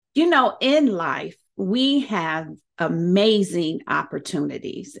In life, we have amazing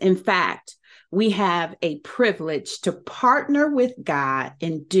opportunities. In fact, we have a privilege to partner with God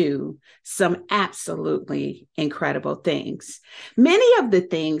and do some absolutely incredible things. Many of the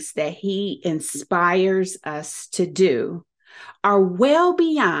things that He inspires us to do are well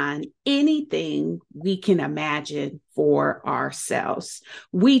beyond anything we can imagine for ourselves.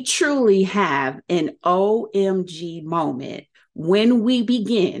 We truly have an OMG moment when we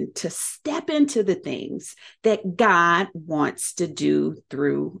begin to step into the things that God wants to do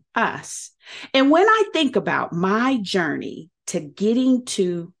through us. And when I think about my journey to getting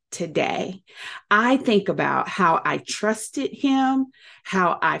to today, I think about how I trusted Him,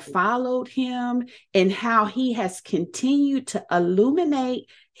 how I followed Him, and how He has continued to illuminate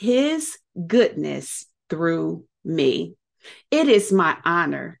His goodness through me. It is my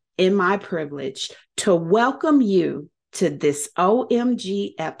honor and my privilege to welcome you to this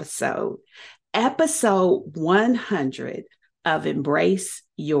OMG episode 100 of Embrace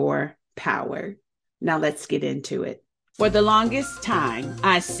Your Power. Now let's get into it. For the longest time,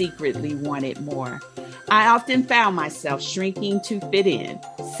 I secretly wanted more. I often found myself shrinking to fit in,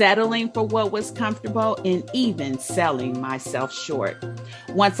 settling for what was comfortable, and even selling myself short.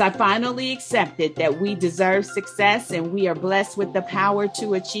 Once I finally accepted that we deserve success and we are blessed with the power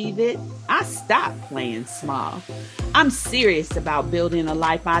to achieve it, I stopped playing small. I'm serious about building a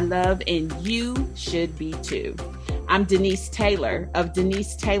life I love, and you should be too. I'm Denise Taylor of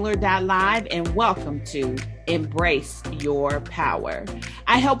DeniseTaylor.live, and welcome to Embrace Your Power.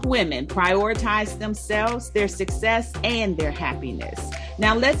 I help women prioritize themselves, their success, and their happiness.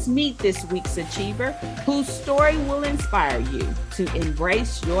 Now let's meet this week's achiever whose story will inspire you to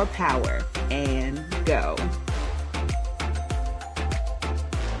embrace your power and go.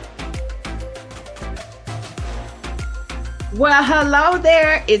 Well, hello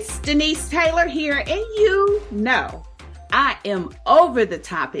there. It's Denise Taylor here, and I am over the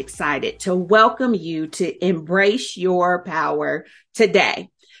top excited to welcome you to Embrace Your Power today.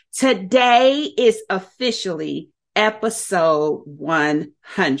 Today is officially episode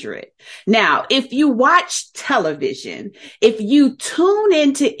 100. Now, if you watch television, if you tune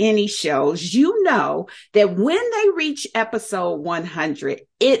into any shows, you know that when they reach episode 100,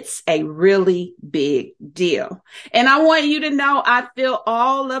 it's a really big deal. And I want you to know I feel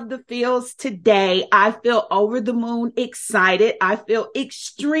all of the feels today. I feel over the moon excited. I feel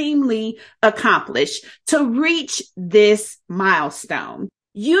extremely accomplished to reach this milestone.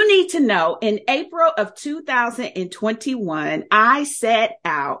 You need to know in April of 2021, I set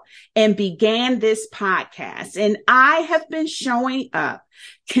out and began this podcast, and I have been showing up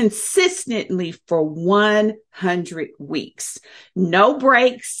consistently for 100 weeks. No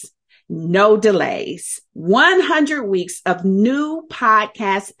breaks, no delays. 100 weeks of new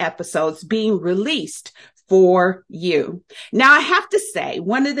podcast episodes being released for you. Now, I have to say,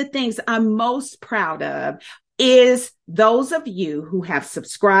 one of the things I'm most proud of is those of you who have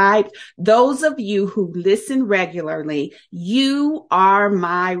subscribed, those of you who listen regularly. You are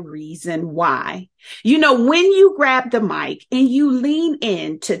my reason why. When you grab the mic and you lean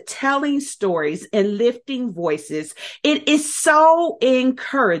into telling stories and lifting voices, it is so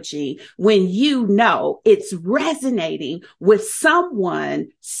encouraging when you know it's resonating with someone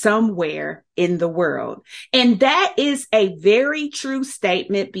somewhere in the world. And that is a very true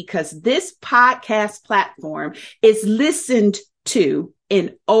statement because this podcast platform is listened to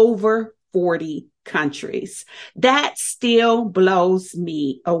in over 40 countries. That still blows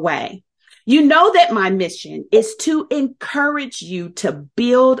me away. You know that my mission is to encourage you to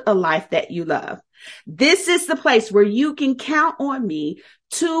build a life that you love. This is the place where you can count on me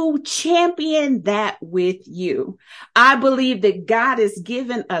to champion that with you. I believe that God has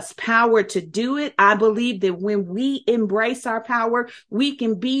given us power to do it. I believe that when we embrace our power, we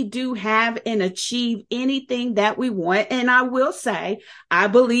can be, do, have, and achieve anything that we want. And I will say, I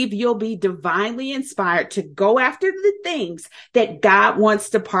believe you'll be divinely inspired to go after the things that God wants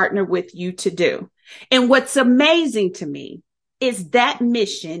to partner with you to do. And what's amazing to me is that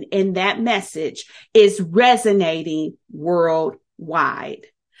mission and that message is resonating worldwide.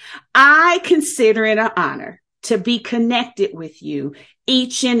 I consider it an honor to be connected with you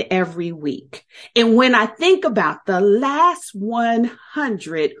each and every week. And when I think about the last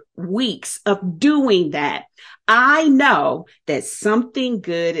 100 weeks of doing that, I know that something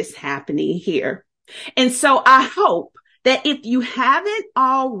good is happening here. And so I hope that if you haven't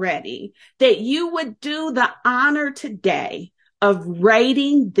already, that you would do the honor today of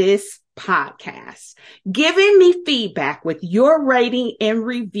rating this podcast. Giving me feedback with your rating and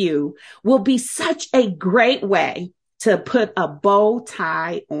review will be such a great way to put a bow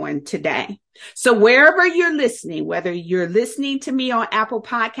tie on today. So wherever you're listening, whether you're listening to me on Apple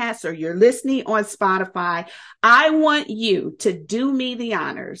Podcasts or you're listening on Spotify, I want you to do me the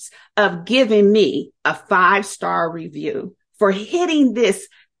honors of giving me a 5-star review for hitting this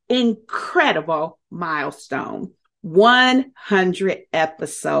incredible milestone, 100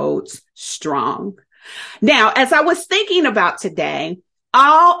 episodes strong. Now, as I was thinking about today,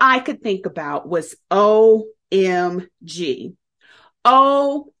 all I could think about was OMG.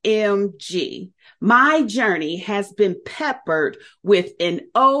 OMG. My journey has been peppered with an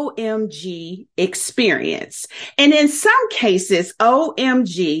OMG experience. And in some cases,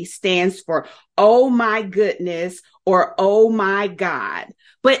 OMG stands for oh my goodness or oh my God.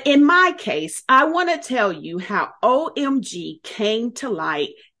 But in my case, I want to tell you how OMG came to light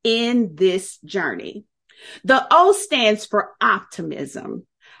in this journey. The O stands for optimism.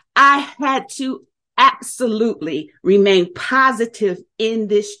 I had to absolutely remain positive in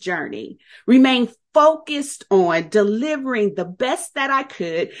this journey, remain focused on delivering the best that I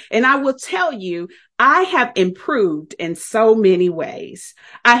could. And I will tell you, I have improved in so many ways.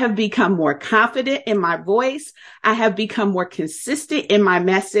 I have become more confident in my voice. I have become more consistent in my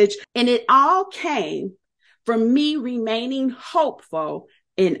message. And it all came from me remaining hopeful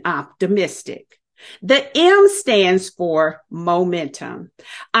and optimistic. The M stands for momentum.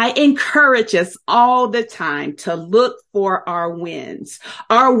 I encourage us all the time to look for our wins.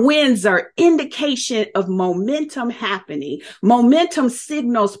 Our wins are indication of momentum happening. Momentum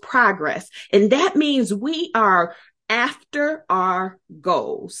signals progress, and that means we are after our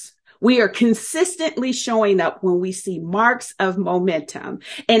goals. We are consistently showing up when we see marks of momentum.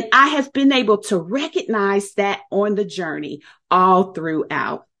 And I have been able to recognize that on the journey all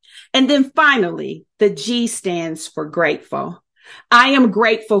throughout. And then finally, the G stands for grateful. I am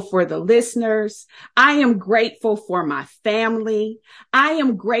grateful for the listeners. I am grateful for my family. I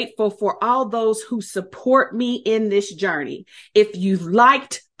am grateful for all those who support me in this journey. If you've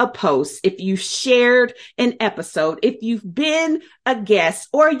liked a post, if you shared an episode, if you've been a guest,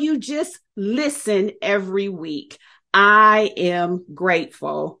 or you just listen every week, I am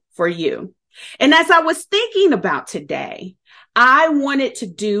grateful for you. And as I was thinking about today, I wanted to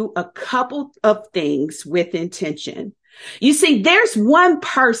do a couple of things with intention. You see, there's one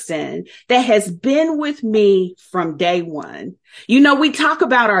person that has been with me from day one. You know, we talk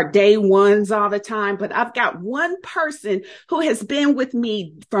about our day ones all the time, but I've got one person who has been with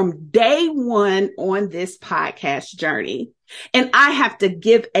me from day one on this podcast journey. And I have to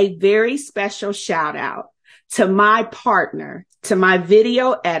give a very special shout out to my partner, to my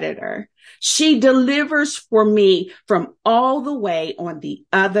video editor. She delivers for me from all the way on the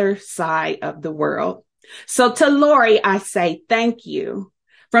other side of the world. So to Lori, I say thank you.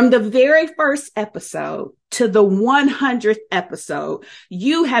 From the very first episode to the 100th episode,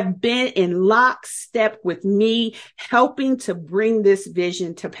 you have been in lockstep with me, helping to bring this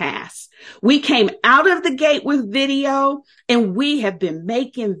vision to pass. We came out of the gate with video, and we have been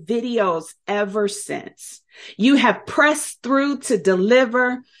making videos ever since. You have pressed through to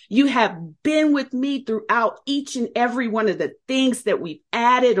deliver. You have been with me throughout each and every one of the things that we've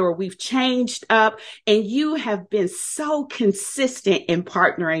added or we've changed up. And you have been so consistent in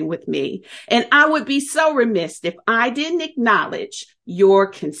partnering with me. And I would be so remiss if I didn't acknowledge your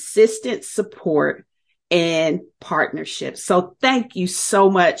consistent support and partnership. So thank you so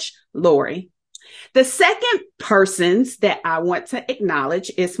much, Lori. The second persons that I want to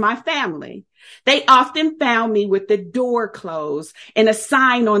acknowledge is my family. They often found me with the door closed and a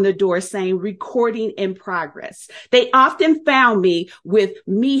sign on the door saying recording in progress. They often found me with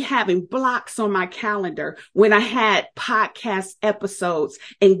me having blocks on my calendar when I had podcast episodes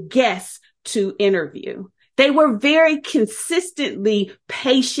and guests to interview. They were very consistently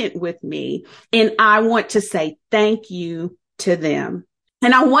patient with me, and I want to say thank you to them.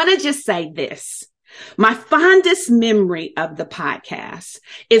 And I want to just say this. My fondest memory of the podcast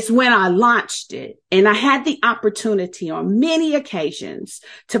is when I launched it, and I had the opportunity on many occasions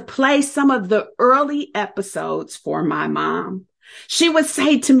to play some of the early episodes for my mom. She would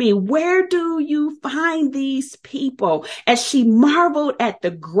say to me, "Where do you find these people?" as she marveled at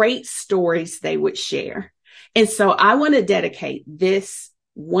the great stories they would share. And so I want to dedicate this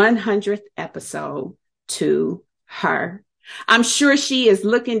 100th episode to her. I'm sure she is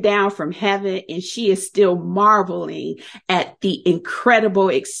looking down from heaven, and she is still marveling at the incredible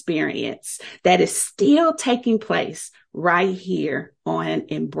experience that is still taking place right here on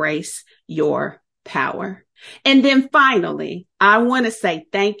Embrace Your Power. And then finally, I want to say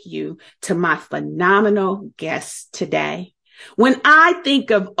thank you to my phenomenal guests today. When I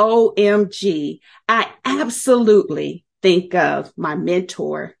think of OMG, I absolutely think of my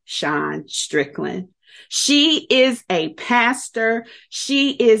mentor, Sean Strickland. She is a pastor.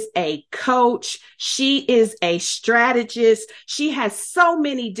 She is a coach. She is a strategist. She has so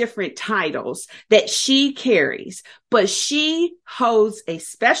many different titles that she carries, but she holds a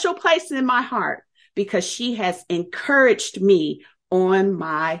special place in my heart because she has encouraged me on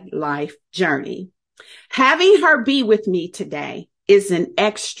my life journey. Having her be with me today is an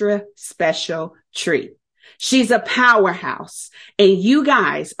extra special treat. She's a powerhouse, and you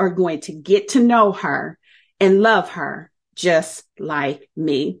guys are going to get to know her and love her just like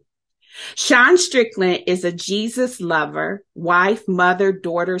me. Sean Strickland is a Jesus lover, wife, mother,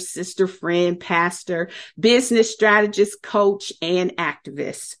 daughter, sister, friend, pastor, business strategist, coach, and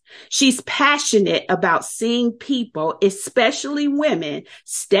activist. She's passionate about seeing people, especially women,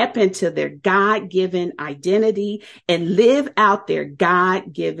 step into their God-given identity and live out their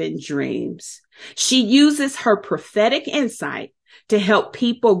God-given dreams. She uses her prophetic insight to help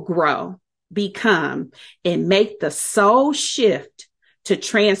people grow, become, and make the soul shift to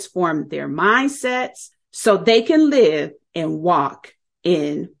transform their mindsets so they can live and walk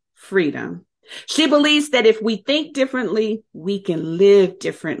in freedom. She believes that if we think differently, we can live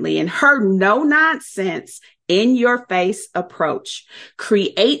differently. And her no nonsense, in your face approach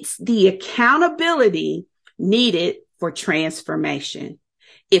creates the accountability needed for transformation.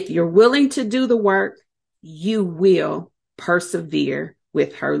 If you're willing to do the work, you will persevere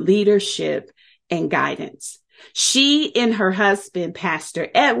with her leadership and guidance. She and her husband, Pastor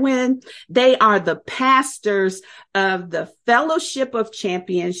Edwin, they are the pastors of the Fellowship of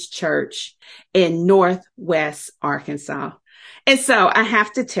Champions Church in Northwest Arkansas. And so I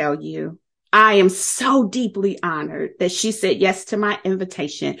have to tell you, I am so deeply honored that she said yes to my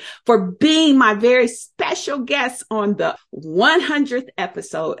invitation for being my very special guest on the 100th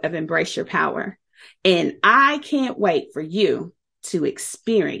episode of Embrace Your Power. And I can't wait for you to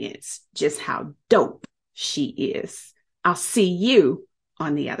experience just how dope she is. I'll see you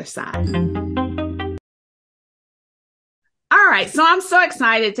on the other side. All right, so I'm so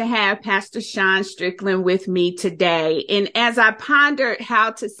excited to have Pastor Sean Strickland with me today. And as I pondered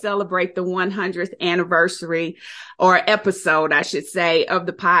how to celebrate the 100th anniversary or episode, I should say, of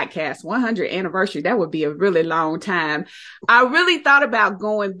the podcast, 100th anniversary, that would be a really long time. I really thought about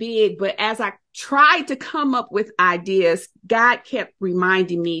going big, but as I tried to come up with ideas, God kept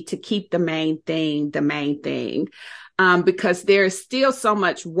reminding me to keep the main thing, because there's still so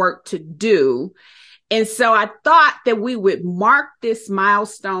much work to do. And so I thought that we would mark this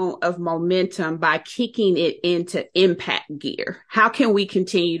milestone of momentum by kicking it into impact gear. How can we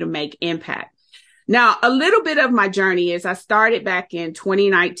continue to make impact? Now, a little bit of my journey is I started back in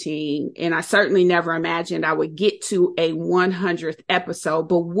 2019, and I certainly never imagined I would get to a 100th episode.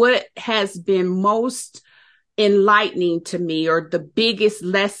 But what has been most enlightening to me, or the biggest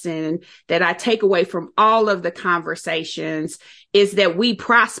lesson that I take away from all of the conversations, is that we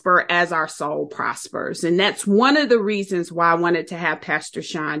prosper as our soul prospers. And that's one of the reasons why I wanted to have Pastor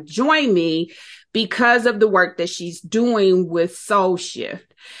Sean join me, because of the work that she's doing with Soul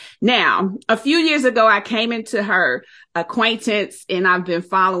Shift. Now, a few years ago, I came into her acquaintance and I've been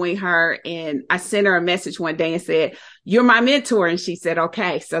following her, and I sent her a message one day and said, "You're my mentor." And she said,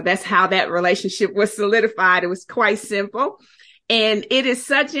 okay. So that's how that relationship was solidified. It was quite simple. And it is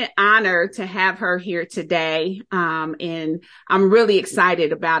such an honor to have her here today. And I'm really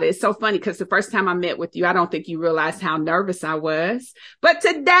excited about it. It's so funny because the first time I met with you, I don't think you realized how nervous I was. But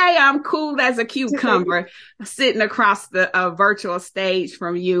today I'm cool as a cucumber sitting across the virtual stage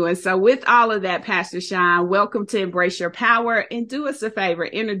from you. And so with all of that, Pastor Sean, welcome to Embrace Your Power, and do us a favor,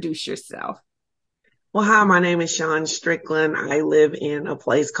 introduce yourself. Well, hi, my name is Sean Strickland. I live in a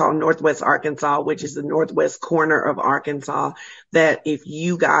place called Northwest Arkansas, which is the northwest corner of Arkansas. That if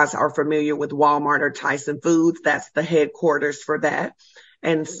you guys are familiar with Walmart or Tyson Foods, that's the headquarters for that.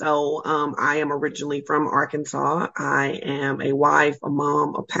 And so I am originally from Arkansas. I am a wife, a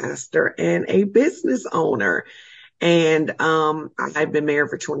mom, a pastor, and a business owner. And I've been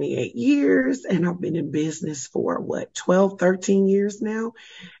married for 28 years, and I've been in business for 12, 13 years now.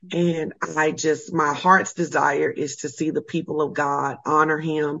 And my heart's desire is to see the people of God honor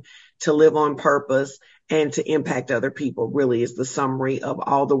him, to live on purpose, and to impact other people. Really is the summary of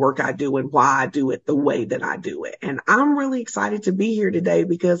all the work I do and why I do it the way that I do it. And I'm really excited to be here today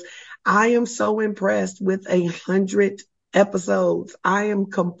because I am so impressed with 100 episodes. I am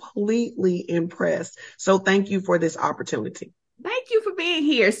completely impressed. So thank you for this opportunity. Thank you for being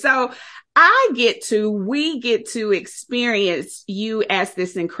here. So we get to experience you as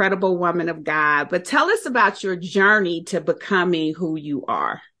this incredible woman of God, but tell us about your journey to becoming who you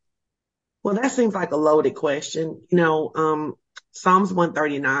are. Well, that seems like a loaded question. Psalms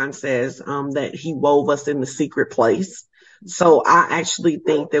 139 says that he wove us in the secret place. So I actually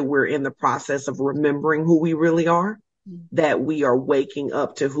think that we're in the process of remembering who we really are, that we are waking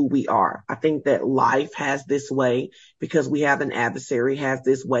up to who we are. I think that life has this way, because we have an adversary, has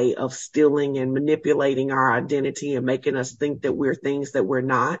this way of stealing and manipulating our identity and making us think that we're things that we're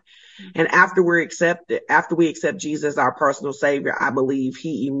not. And after we accept Jesus as our personal savior, I believe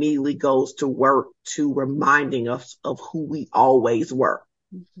he immediately goes to work to reminding us of who we always were.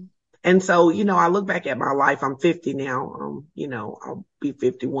 Mm-hmm. And so, I look back at my life. I'm 50 now. I'll be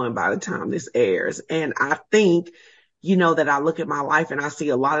 51 by the time this airs. And I think, that I look at my life and I see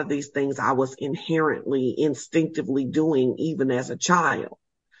a lot of these things I was instinctively doing even as a child.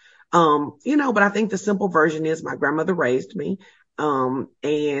 But I think the simple version is my grandmother raised me. I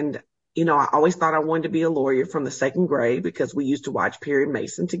always thought I wanted to be a lawyer from the second grade because we used to watch Perry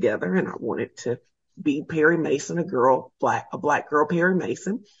Mason together, and I wanted to be Perry Mason, a black girl, Perry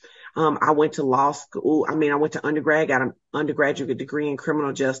Mason. I went to law school. I went to undergrad, got an undergraduate degree in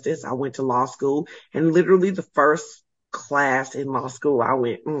criminal justice. I went to law school, and literally the first class in law school, I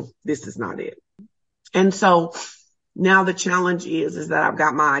went, this is not it. And so now the challenge is that I've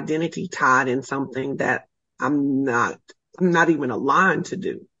got my identity tied in something that I'm not even aligned to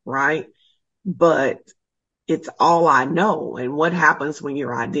do, right? But it's all I know. And what happens when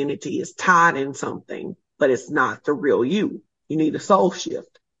your identity is tied in something, but it's not the real you? You need a soul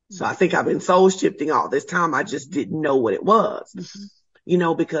shift. So I think I've been soul shifting all this time. I just didn't know what it was,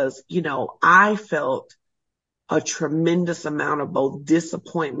 because, I felt a tremendous amount of both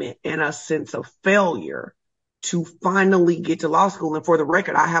disappointment and a sense of failure to finally get to law school. And for the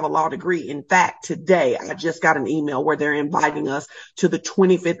record, I have a law degree. In fact, today I just got an email where they're inviting us to the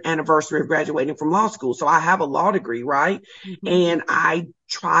 25th anniversary of graduating from law school. So I have a law degree, right? Mm-hmm. And I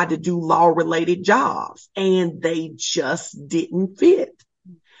tried to do law related jobs and they just didn't fit.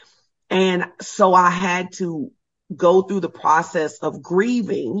 And so I had to go through the process of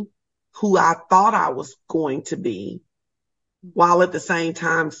grieving who I thought I was going to be, while at the same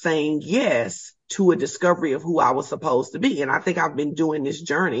time saying yes to a discovery of who I was supposed to be. And I think I've been doing this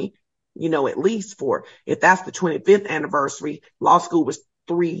journey, at least if that's the 25th anniversary, law school was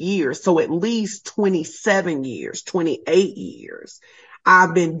 3 years. So at least 27 years, 28 years,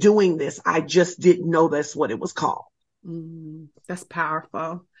 I've been doing this. I just didn't know that's what it was called. That's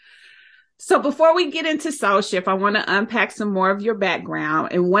powerful. So before we get into Soul Shift, I want to unpack some more of your background.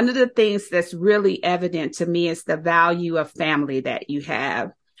 And one of the things that's really evident to me is the value of family that you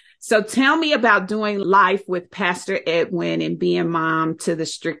have. So tell me about doing life with Pastor Edwin and being mom to the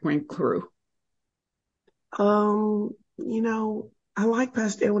Strickland crew. I like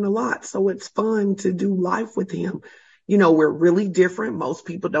Pastor Edwin a lot, so it's fun to do life with him. We're really different. Most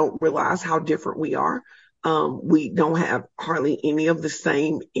people don't realize how different we are. We don't have hardly any of the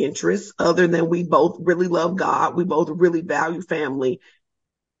same interests other than we both really love God. We both really value family.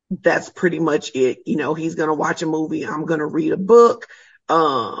 That's pretty much it. He's going to watch a movie. I'm going to read a book. We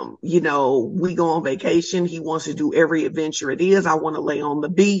go on vacation. He wants to do every adventure it is. I want to lay on the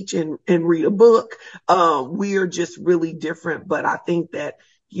beach and read a book. We are just really different. But I think that,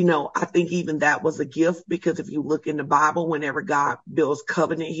 I think even that was a gift, because if you look in the Bible, whenever God builds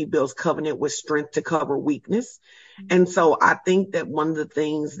covenant, he builds covenant with strength to cover weakness. And so I think that one of the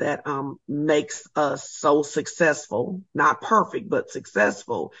things that makes us so successful, not perfect, but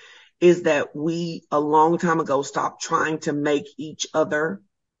successful, is that we a long time ago stopped trying to make each other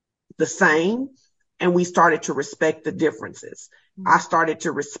the same. And we started to respect the differences. I started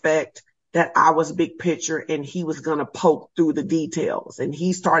to respect that I was big picture and he was going to poke through the details. And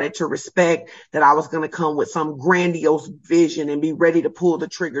he started to respect that I was going to come with some grandiose vision and be ready to pull the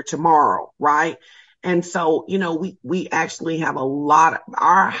trigger tomorrow. Right. And so, we actually have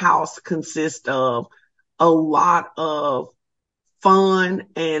our house consists of a lot of fun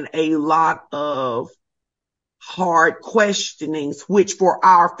and a lot of hard questionings, which for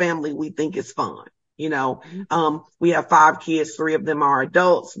our family, we think is fun. We have 5 kids. 3 of them are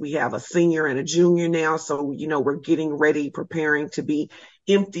adults. We have a senior and a junior now. So, we're getting ready, preparing to be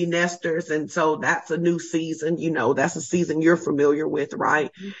empty nesters. And so that's a new season. That's a season you're familiar with, right?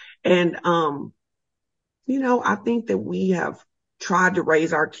 And, I think that we have tried to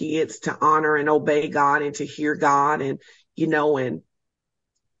raise our kids to honor and obey God and to hear God. And, and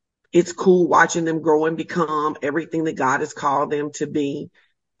it's cool watching them grow and become everything that God has called them to be.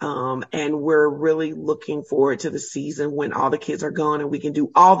 And we're really looking forward to the season when all the kids are gone and we can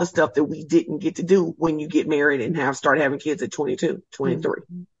do all the stuff that we didn't get to do when you get married and start having kids at 22, 23.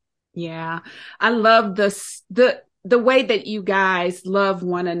 Mm-hmm. Yeah. I love the way that you guys love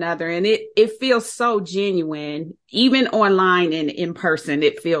one another, and it feels so genuine, even online and in person.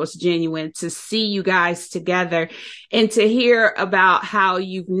 It feels genuine to see you guys together and to hear about how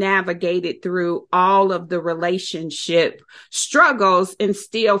you've navigated through all of the relationship struggles and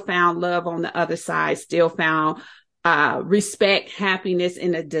still found love on the other side, still found respect, happiness,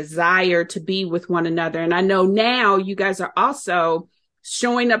 and a desire to be with one another. And I know now you guys are also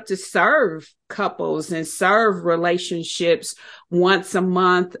showing up to serve couples and serve relationships once a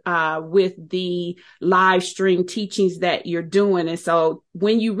month with the live stream teachings that you're doing. And so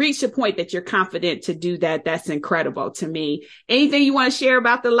when you reach a point that you're confident to do that, that's incredible to me. Anything you want to share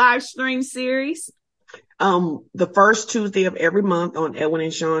about the live stream series? The first Tuesday of every month on Edwin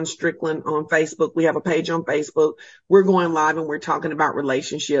and Sean Strickland on Facebook. We have a page on Facebook. We're going live and we're talking about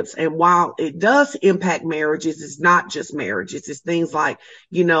relationships. And while it does impact marriages, it's not just marriages. It's things like,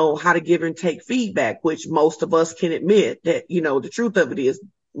 how to give and take feedback, which most of us can admit that, the truth of it is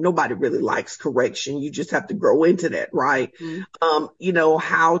nobody really likes correction. You just have to grow into that, right? Mm-hmm.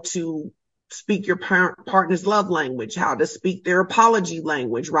 How to speak your partner's love language, how to speak their apology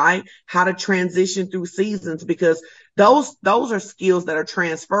language, right? How to transition through seasons, because those are skills that are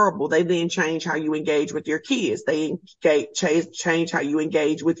transferable. They then change how you engage with your kids. They change how you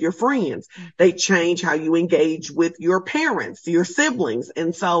engage with your friends. They change how you engage with your parents, your siblings.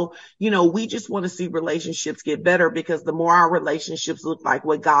 And so, we just want to see relationships get better, because the more our relationships look like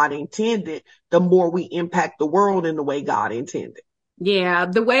what God intended, the more we impact the world in the way God intended. Yeah,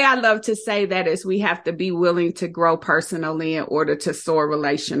 the way I love to say that is we have to be willing to grow personally in order to soar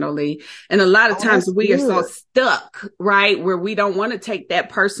relationally. And a lot of times we are so stuck, right, where we don't want to take that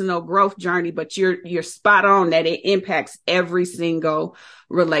personal growth journey, but you're spot on that it impacts every single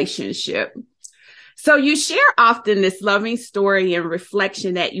relationship. So you share often this loving story and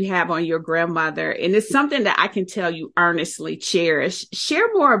reflection that you have on your grandmother, and it's something that I can tell you earnestly cherish.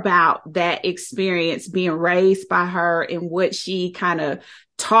 Share more about that experience being raised by her and what she kind of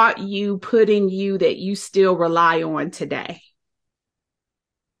taught you, put in you that you still rely on today.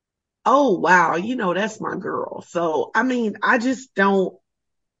 Oh, wow. That's my girl. So, I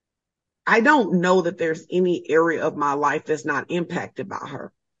don't know that there's any area of my life that's not impacted by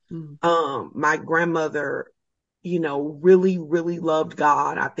her. My grandmother, really, really loved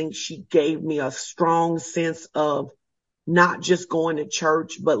God. I think she gave me a strong sense of not just going to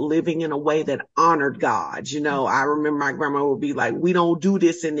church, but living in a way that honored God. I remember my grandma would be like, we don't do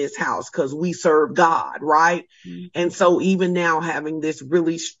this in this house because we serve God, right? Mm-hmm. And so even now having this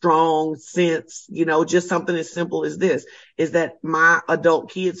really strong sense, just something as simple as this, is that my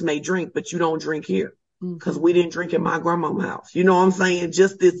adult kids may drink, but you don't drink here. Because we didn't drink in my grandma's house. You know what I'm saying?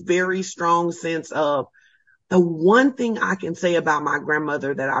 Just this very strong sense of, the one thing I can say about my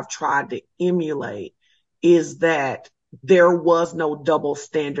grandmother that I've tried to emulate is that there was no double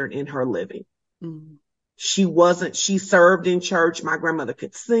standard in her living. Mm-hmm. She served in church. My grandmother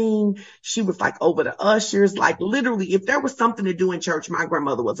could sing. She was like over the ushers. Like literally, if there was something to do in church, my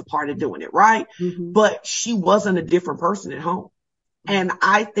grandmother was a part of doing it, right? Mm-hmm. But she wasn't a different person at home. And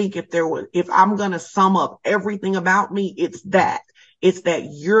I think if I'm going to sum up everything about me, it's that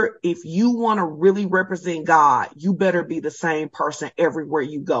if you want to really represent God, you better be the same person everywhere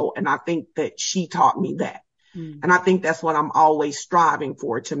you go. And I think that she taught me that. And I think that's what I'm always striving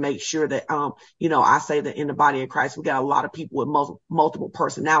for, to make sure that, I say that in the body of Christ, we got a lot of people with multiple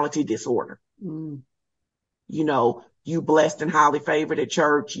personality disorder. You blessed and highly favored at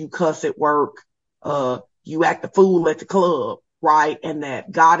church, you cuss at work, you act a fool at the club. Right. And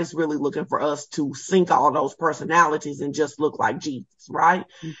that God is really looking for us to sink all those personalities and just look like Jesus. Right.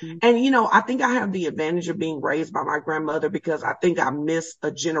 Mm-hmm. And, I think I have the advantage of being raised by my grandmother, because I think I missed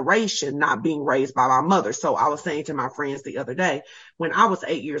a generation not being raised by my mother. So I was saying to my friends the other day, when I was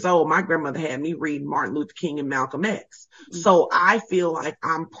 8 years old, my grandmother had me read Martin Luther King and Malcolm X. Mm-hmm. So I feel like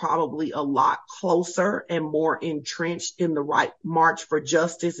I'm probably a lot closer and more entrenched in the right march for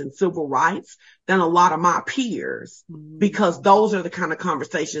justice and civil rights than a lot of my peers, because those are the kind of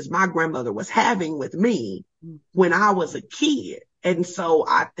conversations my grandmother was having with me when I was a kid. And so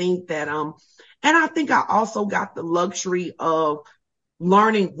I think that, and I think I also got the luxury of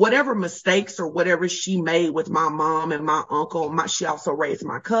learning whatever mistakes or whatever she made with my mom and my uncle. She also raised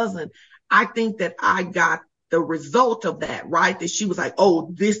my cousin. I think that I got the result of that, right? That she was like,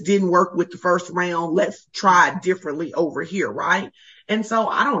 oh, this didn't work with the first round. Let's try it differently over here. Right. And so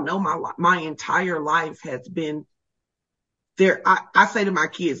I don't know, my entire life has been I say to my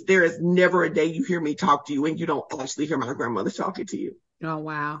kids, there is never a day you hear me talk to you and you don't actually hear my grandmother talking to you. Oh,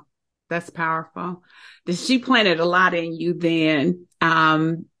 wow. That's powerful. She planted a lot in you then.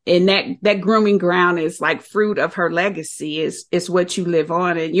 And that grooming ground is like fruit of her legacy is what you live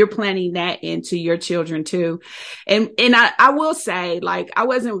on, and you're planting that into your children too. And I will say, like, I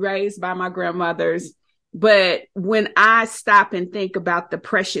wasn't raised by my grandmothers, but when I stop and think about the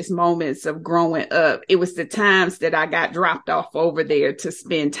precious moments of growing up, it was the times that I got dropped off over there to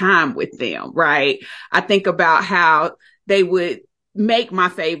spend time with them. Right. I think about how they would make my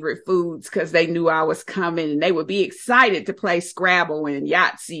favorite foods because they knew I was coming, and they would be excited to play Scrabble and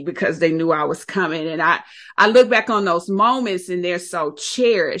Yahtzee because they knew I was coming. And I look back on those moments and they're so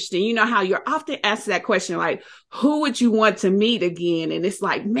cherished. And you know how you're often asked that question, like, who would you want to meet again? And it's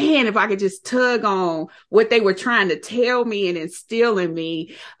like, man, if I could just tug on what they were trying to tell me and instill in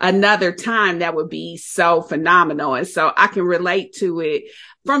me another time, that would be so phenomenal. And so I can relate to it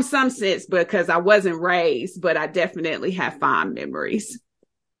from some sense because I wasn't raised, but I definitely have fond memories.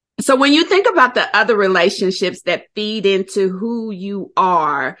 So when you think about the other relationships that feed into who you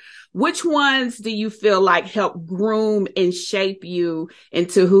are, which ones do you feel like help groom and shape you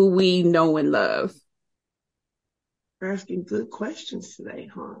into who we know and love? You're asking good questions today,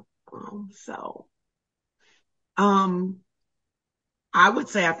 huh? I would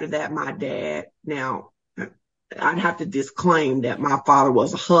say after that, my dad. Now, I'd have to disclaim that my father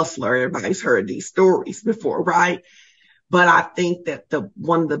was a hustler. Everybody's heard these stories before, right? But I think that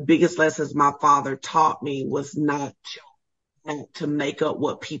one of the biggest lessons my father taught me was not to make up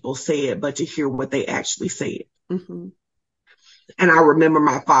what people said, but to hear what they actually said. Mm-hmm. And I remember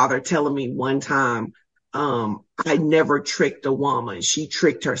my father telling me one time, I never tricked a woman. She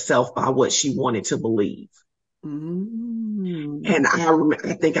tricked herself by what she wanted to believe. Mm. And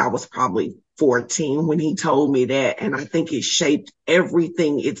I think I was probably 14 when he told me that. And I think it shaped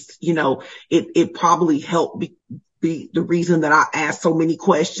everything. It's, it probably helped be the reason that I ask so many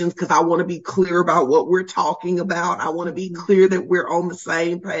questions, because I want to be clear about what we're talking about. I want to be clear that we're on the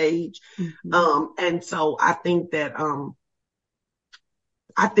same page. Mm-hmm. And so I think that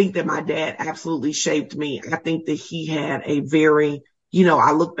my dad absolutely shaped me. I think that he had a very,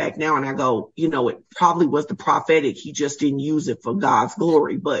 I look back now and I go, it probably was the prophetic. He just didn't use it for God's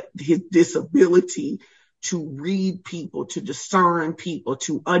glory, but this ability to read people, to discern people,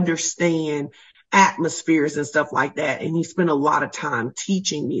 to understand atmospheres and stuff like that. And he spent a lot of time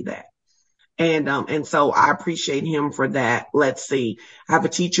teaching me that. And so I appreciate him for that. Let's see. I have a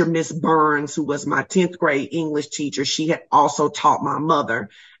teacher, Miss Burns, who was my 10th grade English teacher. She had also taught my mother,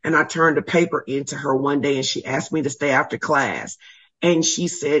 and I turned a paper into her one day and she asked me to stay after class. And she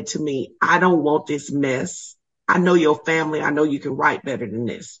said to me, I don't want this mess. I know your family. I know you can write better than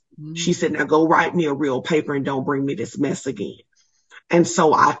this. Mm-hmm. She said, now go write me a real paper and don't bring me this mess again. And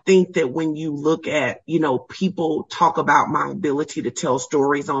so I think that when you look at, people talk about my ability to tell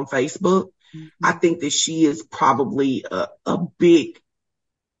stories on Facebook, mm-hmm. I think that she is probably a big,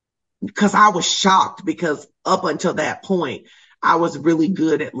 because I was shocked, because up until that point, I was really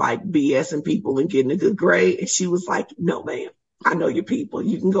good at like BSing people and getting a good grade. And she was like, no, ma'am, I know your people.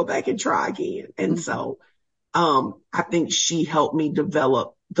 You can go back and try again. And mm-hmm. so I think she helped me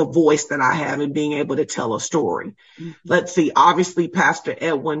develop the voice that I have in being able to tell a story. Mm-hmm. Let's see. Obviously, Pastor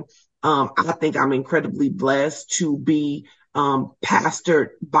Edwin, I think I'm incredibly blessed to be pastored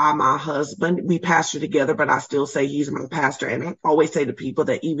by my husband. We pastor together, but I still say he's my pastor. And I always say to people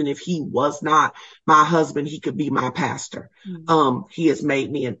that even if he was not my husband, he could be my pastor. Mm-hmm. He has made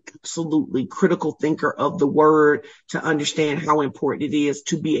me an absolutely critical thinker of the word, to understand how important it is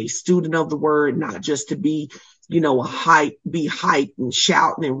to be a student of the word, not just to be be hyped and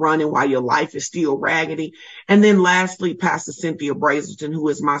shouting and running while your life is still raggedy. And then lastly, Pastor Cynthia Brazelton, who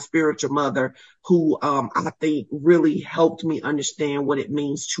is my spiritual mother, who I think really helped me understand what it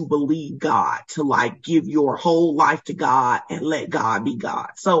means to believe God, to like give your whole life to God and let God be God.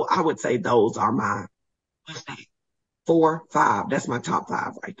 So I would say those are my 4, 5. That's my top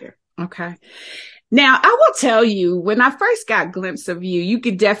 5 right there. Okay. Now, I will tell you, when I first got a glimpse of you, you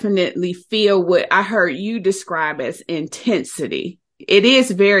could definitely feel what I heard you describe as intensity. It is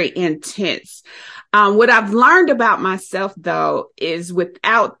very intense. What I've learned about myself, though, is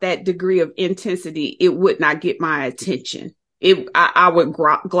without that degree of intensity, it would not get my attention. I would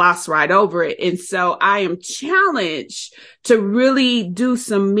gloss right over it. And so I am challenged to really do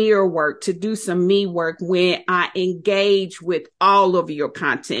some mirror work, to do some me work when I engage with all of your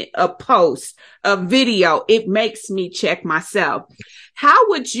content, a post, a video. It makes me check myself. How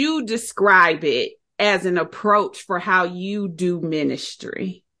would you describe it as an approach for how you do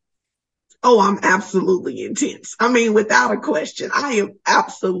ministry? Oh, I'm absolutely intense. I mean, without a question, I am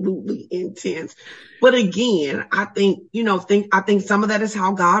absolutely intense. But again, I think, I think some of that is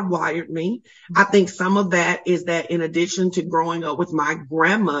how God wired me. I think some of that is that in addition to growing up with my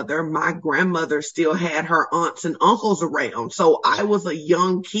grandmother still had her aunts and uncles around. So I was a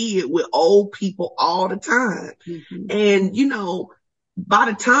young kid with old people all the time. Mm-hmm. And, by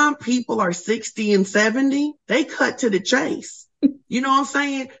the time people are 60 and 70, they cut to the chase. You know what I'm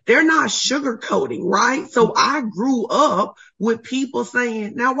saying? They're not sugarcoating, right? So I grew up with people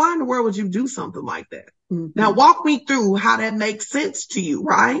saying, now, why in the world would you do something like that? Mm-hmm. Now, walk me through how that makes sense to you,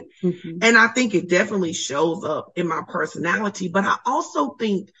 right? Mm-hmm. And I think it definitely shows up in my personality. But I also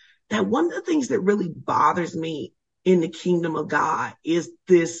think that one of the things that really bothers me in the kingdom of God is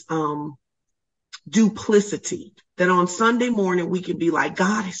this duplicity. That on Sunday morning, we can be like,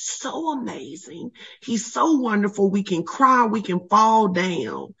 God is so amazing. He's so wonderful. We can cry, we can fall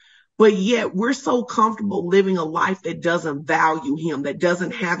down, but yet we're so comfortable living a life that doesn't value him, that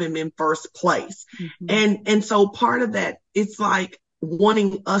doesn't have him in first place. Mm-hmm. And so part of that, it's like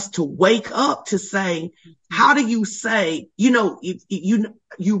wanting us to wake up to say, how do you say, if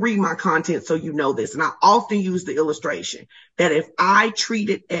you read my content, so you know this, and I often use the illustration that if I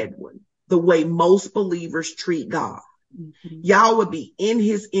treated Edwin the way most believers treat God, mm-hmm. y'all would be in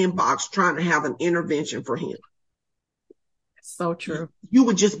his inbox trying to have an intervention for him. So true. You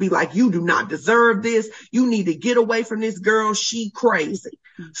would just be like, you do not deserve this. You need to get away from this girl. She crazy.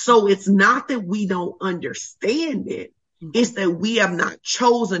 Mm-hmm. So it's not that we don't understand it. Mm-hmm. It's that we have not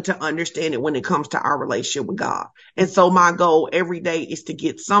chosen to understand it when it comes to our relationship with God. And so my goal every day is to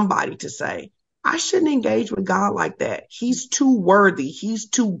get somebody to say, I shouldn't engage with God like that. He's too worthy. He's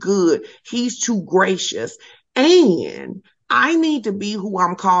too good. He's too gracious. And I need to be who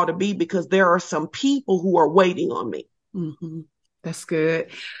I'm called to be because there are some people who are waiting on me. Mm-hmm. That's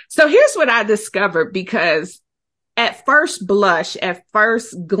good. So here's what I discovered, because at first blush, at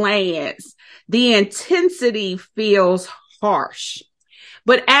first glance, the intensity feels harsh.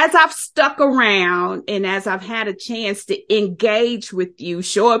 But as I've stuck around and as I've had a chance to engage with you,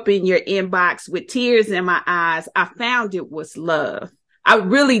 show up in your inbox with tears in my eyes, I found it was love. I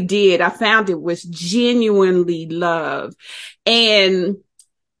really did. I found it was genuinely love. And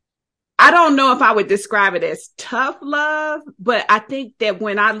I don't know if I would describe it as tough love, but I think that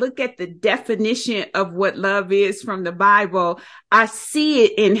when I look at the definition of what love is from the Bible, I see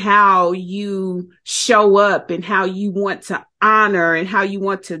it in how you show up and how you want to honor and how you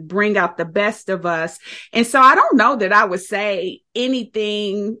want to bring out the best of us. And so I don't know that I would say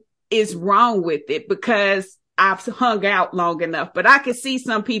anything is wrong with it because I've hung out long enough, but I can see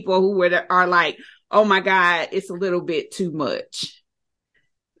some people who are like, oh my God, it's a little bit too much.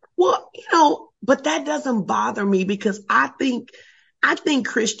 Well, but that doesn't bother me because I think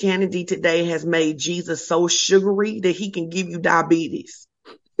Christianity today has made Jesus so sugary that he can give you diabetes.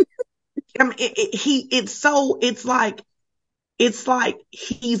 I mean, it's like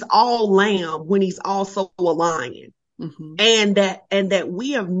he's all lamb when he's also a lion. Mm-hmm. And that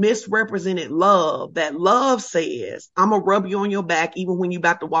we have misrepresented love. That love says, I'm gonna rub you on your back even when you're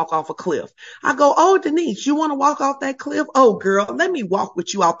about to walk off a cliff. I go, oh, Denise, you want to walk off that cliff? Oh, girl, let me walk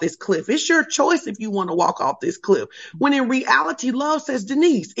with you off this cliff. It's your choice if you want to walk off this cliff. When in reality, love says,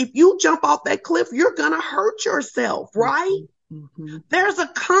 Denise, if you jump off that cliff, you're gonna hurt yourself, right? Mm-hmm. There's a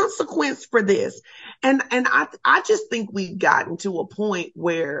consequence for this. And I just think we've gotten to a point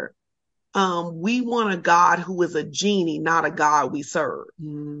where we want a God who is a genie, not a God we serve.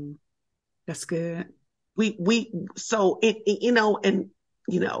 That's good. So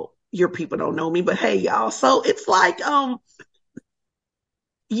your people don't know me, but hey, y'all. So it's like,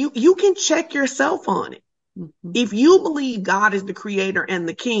 you can check yourself on it. Mm-hmm. If you believe God is the creator and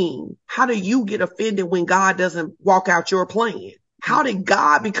the king, how do you get offended when God doesn't walk out your plan? How did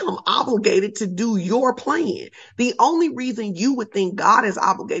God become obligated to do your plan? The only reason you would think God is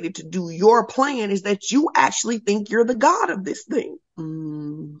obligated to do your plan is that you actually think you're the God of this thing.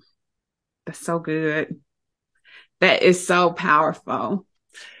 That's so good. That is so powerful.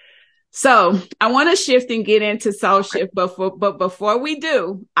 So I want to shift and get into soul shift, but before we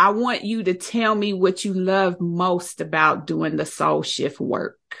do, I want you to tell me what you love most about doing the soul shift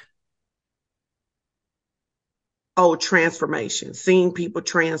work. Oh, transformation, seeing people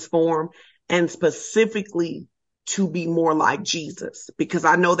transform, and specifically to be more like Jesus, because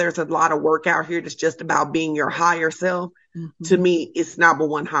I know there's a lot of work out here that's just about being your higher self. Mm-hmm. To me, it's number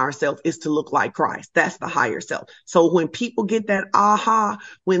one higher self is to look like Christ. That's the higher self. So when people get that aha,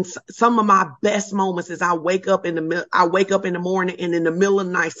 when some of my best moments is I wake up in the morning and in the middle of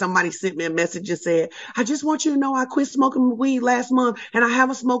the night, somebody sent me a message and said, I just want you to know I quit smoking weed last month and I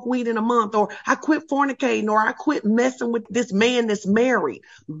haven't smoked weed in a month, or I quit fornicating, or I quit messing with this man that's married.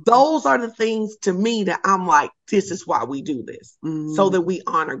 Those are the things to me that I'm like, this is why we do this, so that we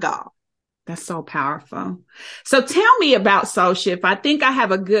honor God. That's so powerful. So tell me about Soul Shift. I think I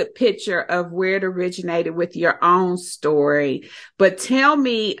have a good picture of where it originated with your own story, but tell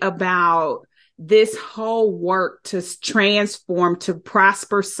me about this whole work to transform, to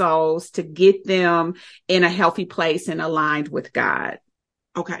prosper souls, to get them in a healthy place and aligned with God.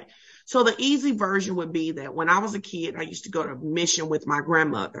 Okay. So the easy version would be that when I was a kid, I used to go to mission with my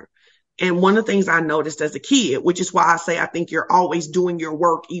grandmother. And one of the things I noticed as a kid, which is why I say I think you're always doing your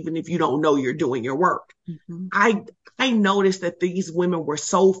work, even if you don't know you're doing your work. Mm-hmm. I noticed that these women were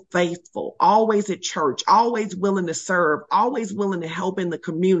so faithful, always at church, always willing to serve, always willing to help in the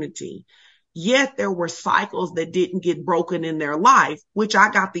community. Yet there were cycles that didn't get broken in their life, which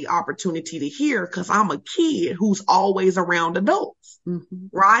I got the opportunity to hear because I'm a kid who's always around adults, mm-hmm.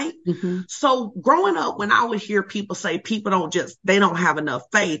 right? Mm-hmm. So growing up, when I would hear people say they don't have enough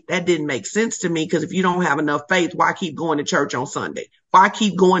faith, that didn't make sense to me, because if you don't have enough faith, why keep going to church on Sunday? Why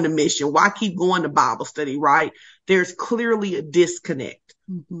keep going to mission? Why keep going to Bible study, right? There's clearly a disconnect.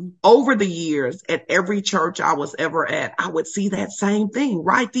 Mm-hmm. Over the years, at every church I was ever at, I would see that same thing,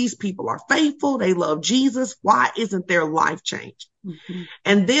 right? These people are faithful. They love Jesus. Why isn't their life changed? Mm-hmm.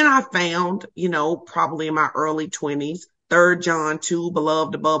 And then I found, probably in my early 20s, 3 John 2,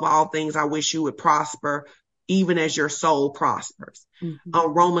 beloved above all things, I wish you would prosper, even as your soul prospers. Mm-hmm.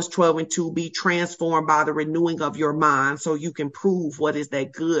 Romans 12:2, be transformed by the renewing of your mind so you can prove what is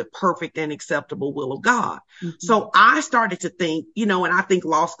that good, perfect, and acceptable will of God. Mm-hmm. So I started to think, and I think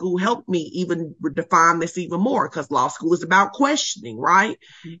law school helped me even define this even more, because law school is about questioning, right?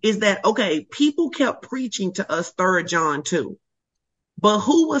 Mm-hmm. Is that, okay, people kept preaching to us 3 John 2, but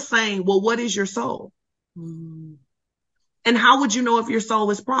who was saying, well, what is your soul? Mm-hmm. And how would you know if your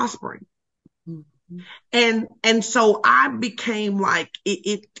soul is prospering? Mm-hmm. And so I became like,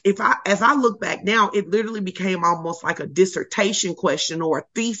 as I look back now, it literally became almost like a dissertation question or a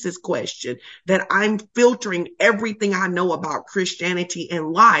thesis question, that I'm filtering everything I know about Christianity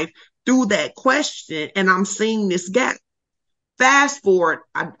and life through that question. And I'm seeing this gap. Fast forward,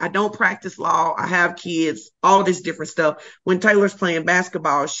 I don't practice law. I have kids, all this different stuff. When Taylor's playing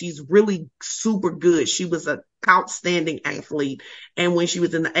basketball, she's really super good. She was an outstanding athlete. And when she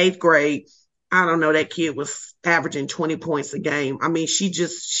was in the 8th grade, I don't know, that kid was averaging 20 points a game. I mean,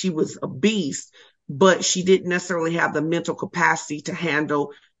 she was a beast, but she didn't necessarily have the mental capacity to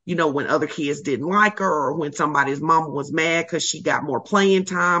handle, when other kids didn't like her, or when somebody's mama was mad because she got more playing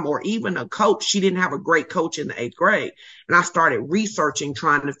time, or even a coach. She didn't have a great coach in the 8th grade. And I started researching,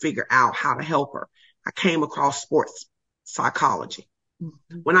 trying to figure out how to help her. I came across sports psychology.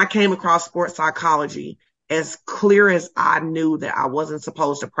 Mm-hmm. When I came across sports psychology, as clear as I knew that I wasn't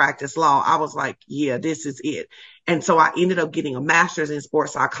supposed to practice law, I was like, yeah, this is it. And so I ended up getting a master's in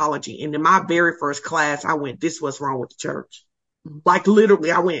sports psychology. And in my very first class, I went, this is what's wrong with the church. Like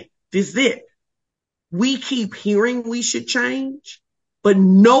literally, I went, this is it. We keep hearing we should change, but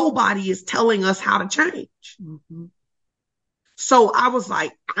nobody is telling us how to change. Mm-hmm. So I was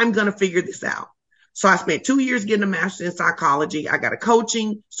like, I'm going to figure this out. So I spent 2 years getting a master's in psychology. I got a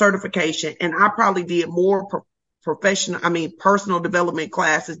coaching certification, and I probably did more personal development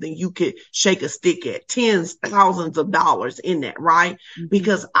classes than you could shake a stick at, tens, thousands of dollars in that, right? Mm-hmm.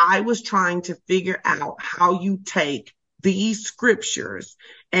 Because I was trying to figure out how you take these scriptures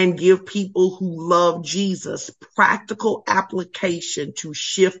and give people who love Jesus practical application to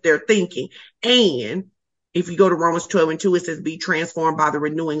shift their thinking. And if you go to Romans 12:2, it says, be transformed by the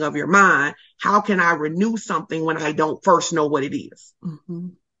renewing of your mind. How can I renew something when I don't first know what it is? Mm-hmm.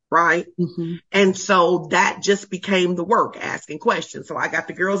 Right? Mm-hmm. And so that just became the work, asking questions. So I got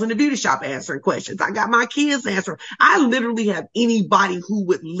the girls in the beauty shop answering questions. I got my kids answering. I literally have anybody who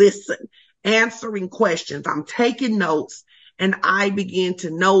would listen answering questions. I'm taking notes, and I began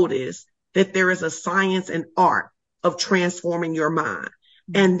to notice that there is a science and art of transforming your mind,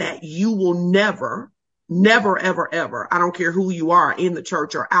 and that you will never, ever, ever, I don't care who you are, in the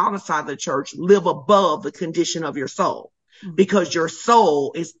church or outside the church, live above the condition of your soul, because your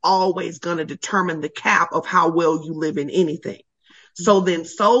soul is always going to determine the cap of how well you live in anything. So then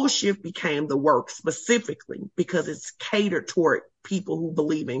Soul Shift became the work specifically because it's catered toward people who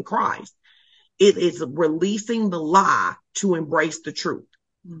believe in Christ, It is releasing the lie to embrace the truth.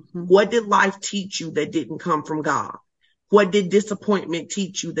 Mm-hmm. What did life teach you that didn't come from God? What did disappointment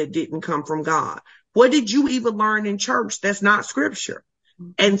teach you that didn't come from God? What did you even learn in church that's not scripture?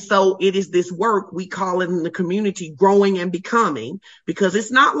 Mm-hmm. And so it is this work, we call it in the community, growing and becoming, because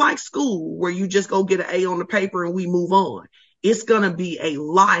it's not like school where you just go get an A on the paper and we move on. It's going to be a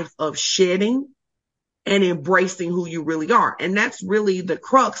life of shedding and embracing who you really are. And that's really the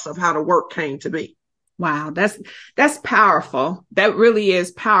crux of how the work came to be. Wow, that's powerful. That really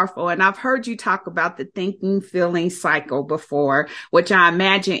is powerful. And I've heard you talk about the thinking, feeling cycle before, which I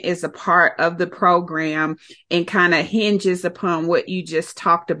imagine is a part of the program and kind of hinges upon what you just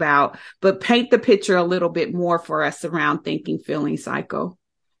talked about. But paint the picture a little bit more for us around thinking, feeling cycle.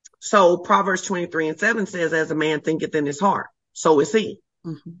 So Proverbs 23:7 says, as a man thinketh in his heart, so is he.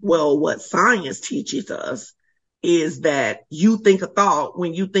 Mm-hmm. Well, what science teaches us is that you think a thought.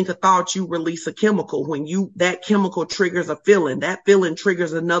 When you think a thought, you release a chemical. That chemical triggers a feeling, that feeling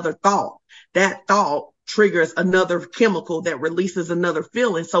triggers another thought. That thought triggers another chemical that releases another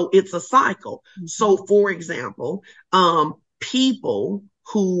feeling. So it's a cycle. Mm-hmm. So for example, people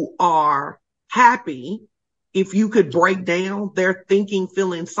who are happy, if you could break down their thinking,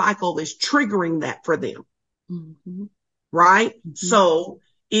 feeling cycle is triggering that for them. Mm-hmm. Right? Mm-hmm. So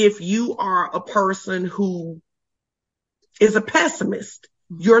if you are a person who is a pessimist,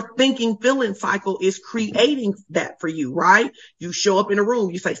 your thinking, feeling cycle is creating that for you, right? You show up in a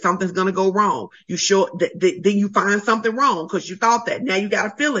room, you say something's going to go wrong. You then you find something wrong because you thought that. Now you got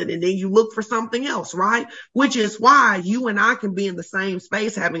to feel it, and then you look for something else, right? Which is why you and I can be in the same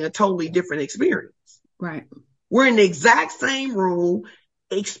space having a totally different experience. Right. We're in the exact same room,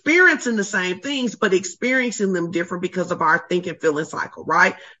 experiencing the same things, but experiencing them different because of our thinking, feeling cycle,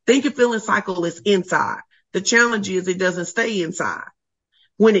 right? Thinking, feeling cycle is inside. The challenge is it doesn't stay inside.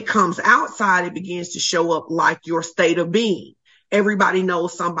 When it comes outside, it begins to show up like your state of being. Everybody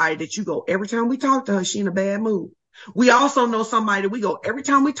knows somebody that you go, every time we talk to her, she's in a bad mood. We also know somebody that we go, every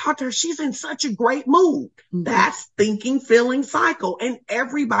time we talk to her, she's in such a great mood. Mm-hmm. That's thinking, feeling cycle. And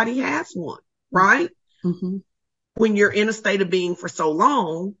everybody has one, right? Mm-hmm. When you're in a state of being for so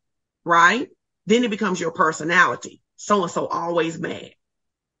long, right? Then it becomes your personality. So-and-so always mad.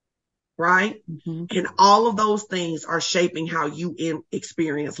 Right? Mm-hmm. And all of those things are shaping how you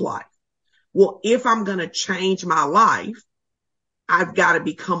experience life. Well, if I'm going to change my life, I've got to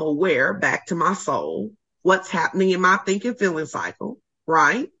become aware, back to my soul, what's happening in my thinking, feeling cycle,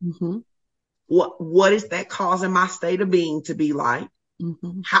 right? Mm-hmm. What is that causing my state of being to be like?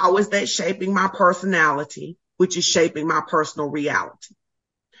 Mm-hmm. How is that shaping my personality, which is shaping my personal reality?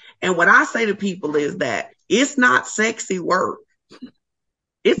 And what I say to people is that it's not sexy work.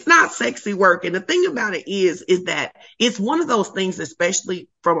 It's not sexy work. And the thing about it is that it's one of those things, especially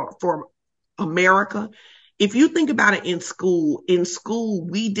from America. If you think about it in school,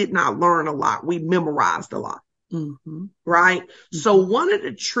 we did not learn a lot. We memorized a lot. Mm-hmm. Right? Mm-hmm. So one of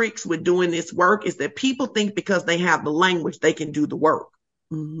the tricks with doing this work is that people think because they have the language, they can do the work.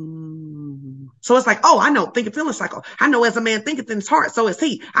 Mm-hmm. So it's like, oh, I know, think and feeling cycle. I know as a man thinketh in his heart, so is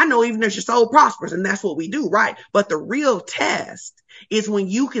he. I know even as your soul prospers, and that's what we do, right? But the real test is when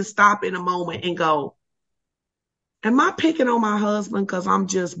you can stop in a moment and go, am I picking on my husband because I'm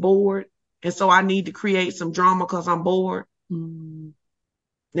just bored? And so I need to create some drama because I'm bored. Mm-hmm.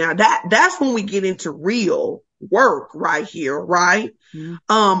 Now that's when we get into real work right here, right?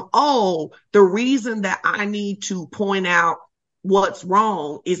 Mm-hmm. The reason that I need to point out what's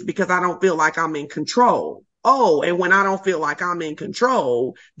wrong is because I don't feel like I'm in control. Oh, and when I don't feel like I'm in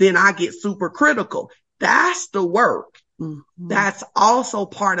control, then I get super critical. That's the work. Mm-hmm. That's also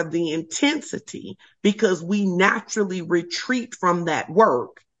part of the intensity because we naturally retreat from that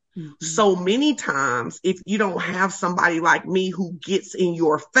work. Mm-hmm. So many times, if you don't have somebody like me who gets in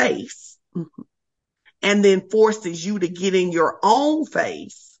your face mm-hmm. and then forces you to get in your own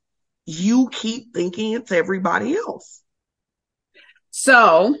face, you keep thinking it's everybody else.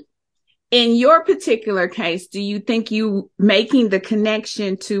 So in your particular case, do you think you making the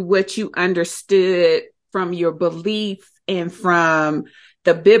connection to what you understood from your belief and from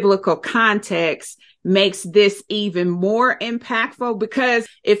the biblical context makes this even more impactful? Because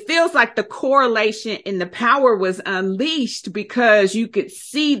it feels like the correlation and the power was unleashed because you could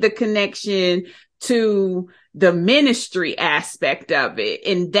see the connection to the ministry aspect of it.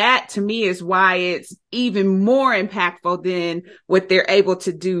 And that to me is why it's even more impactful than what they're able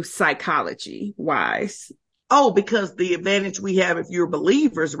to do psychology wise. Oh, because the advantage we have if you're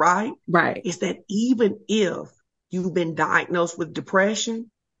believers, right? Right. Is that even if you've been diagnosed with depression,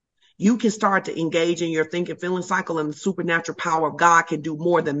 you can start to engage in your thinking, feeling cycle, and the supernatural power of God can do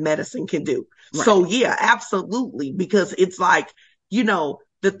more than medicine can do. Right. So yeah, absolutely. Because it's like,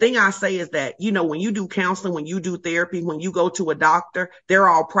 the thing I say is that, when you do counseling, when you do therapy, when you go to a doctor, they're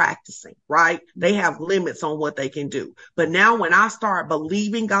all practicing, right? They have limits on what they can do. But now when I start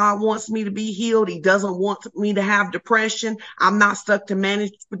believing God wants me to be healed, he doesn't want me to have depression, I'm not stuck to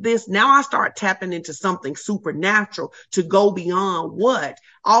manage this. Now I start tapping into something supernatural to go beyond what,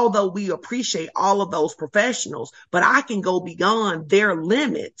 although we appreciate all of those professionals, but I can go beyond their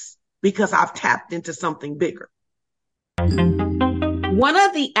limits because I've tapped into something bigger. One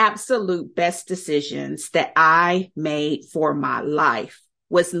of the absolute best decisions that I made for my life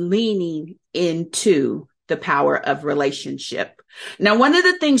was leaning into the power of relationship. Now, one of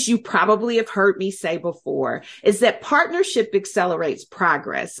the things you probably have heard me say before is that partnership accelerates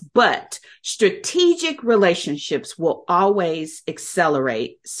progress, but strategic relationships will always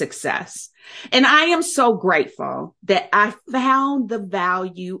accelerate success. And I am so grateful that I found the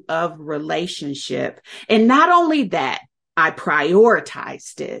value of relationship. And not only that, I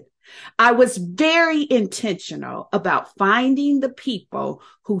prioritized it. I was very intentional about finding the people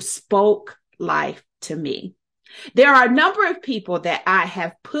who spoke life to me. There are a number of people that I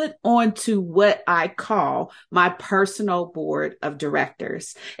have put onto what I call my personal board of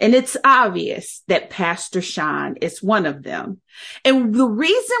directors. And it's obvious that Pastor Sean is one of them. And the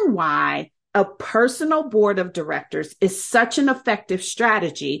reason why a personal board of directors is such an effective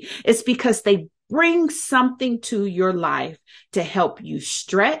strategy is because they bring something to your life to help you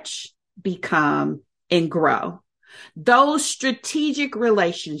stretch, become, and grow. Those strategic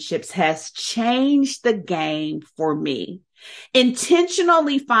relationships has changed the game for me.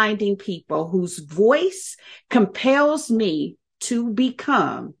 Intentionally finding people whose voice compels me to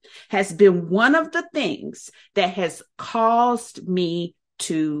become has been one of the things that has caused me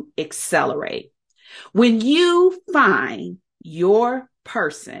to accelerate. When you find your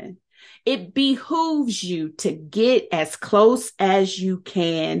person, it behooves you to get as close as you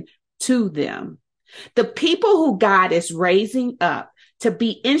can to them. The people who God is raising up to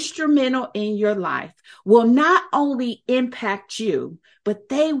be instrumental in your life will not only impact you, but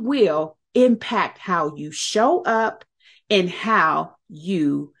they will impact how you show up and how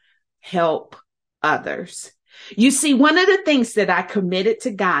you help others. You see, one of the things that I committed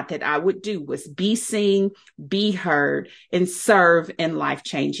to God that I would do was be seen, be heard, and serve in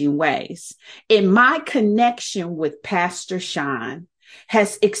life-changing ways. And my connection with Pastor Sean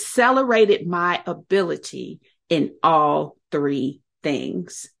has accelerated my ability in all three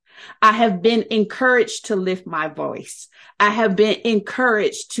things. I have been encouraged to lift my voice. I have been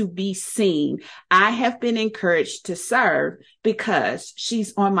encouraged to be seen. I have been encouraged to serve because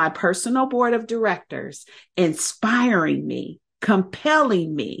she's on my personal board of directors, inspiring me,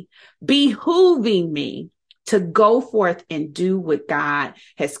 compelling me, behooving me to go forth and do what God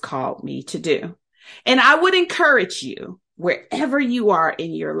has called me to do. And I would encourage you, wherever you are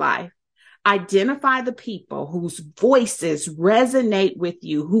in your life, identify the people whose voices resonate with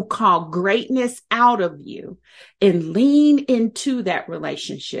you, who call greatness out of you, and lean into that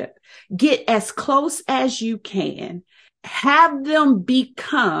relationship. Get as close as you can. Have them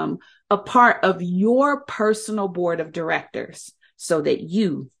become a part of your personal board of directors so that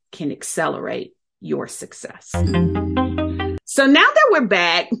you can accelerate your success. So now that we're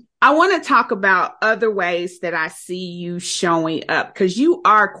back, I want to talk about other ways that I see you showing up, because you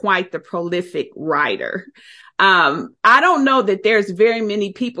are quite the prolific writer. I don't know that there's very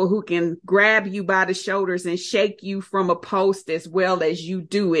many people who can grab you by the shoulders and shake you from a post as well as you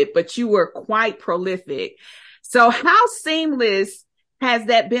do it, but you are quite prolific. So how seamless has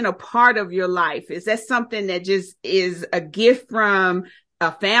that been a part of your life? Is that something that just is a gift from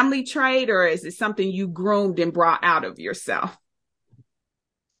a family trait, or is it something you groomed and brought out of yourself?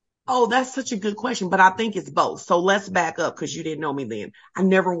 Oh, that's such a good question, but I think it's both. So let's back up because you didn't know me then. I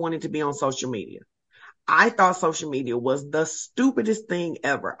never wanted to be on social media. I thought social media was the stupidest thing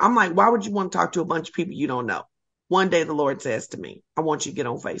ever. I'm like, why would you want to talk to a bunch of people you don't know? One day the Lord says to me, I want you to get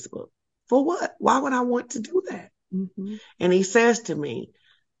on Facebook. For what? Why would I want to do that? Mm-hmm. And he says to me,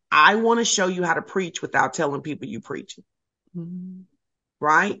 I want to show you how to preach without telling people you preaching. Mm-hmm.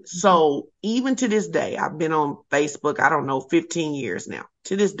 Right? Mm-hmm. So even to this day, I've been on Facebook, 15 years now.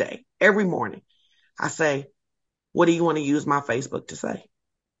 To this day, every morning, I say, what do you want to use my Facebook to say?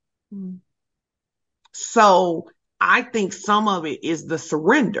 Mm-hmm. So I think some of it is the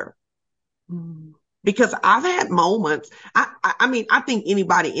surrender. Mm-hmm. Because I've had moments, I think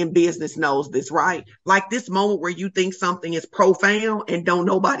anybody in business knows this, right? Like this moment where you think something is profound and don't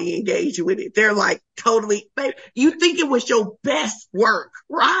nobody engage with it. They're like totally, you think it was your best work,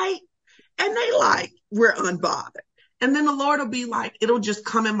 right? And they like, we're unbothered. And then the Lord will be like, it'll just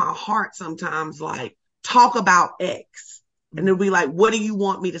come in my heart sometimes, like, talk about X. And it'll be like, what do you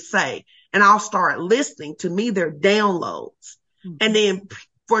want me to say? And I'll start listening. To me, they're downloads. And then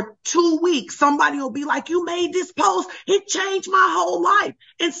for 2 weeks, somebody will be like, you made this post. It changed my whole life.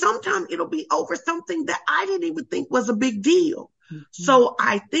 And sometimes it'll be over something that I didn't even think was a big deal. So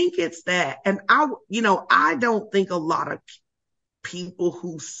I think it's that. And I don't think a lot of people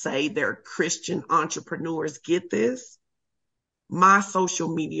who say they're Christian entrepreneurs get this. My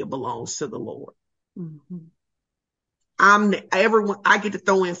social media belongs to the Lord. I get to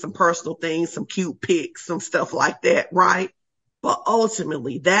throw in some personal things, some cute pics, some stuff like that, right? But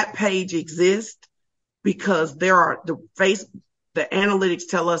ultimately, that page exists because the analytics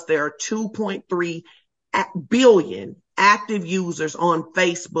tell us there are 2.3 billion active users on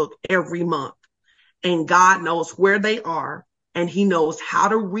Facebook every month. And God knows where they are, and he knows how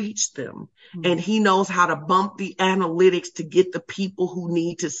to reach them. And he knows how to bump the analytics to get the people who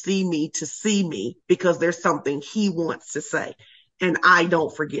need to see me because there's something he wants to say. And I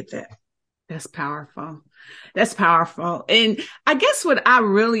don't forget that. That's powerful. That's powerful. And I guess what I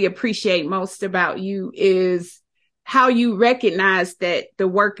really appreciate most about you is how you recognize that the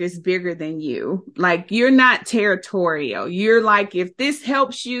work is bigger than you. Like, you're not territorial. You're like, if this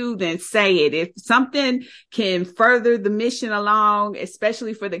helps you, then say it. If something can further the mission along,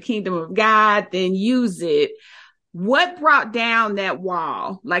 especially for the kingdom of God, then use it. What brought down that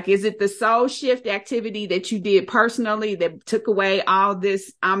wall? Like, is it the soul shift activity that you did personally that took away all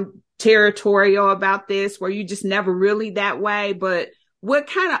this, I'm territorial about this, where you just never really that way? But what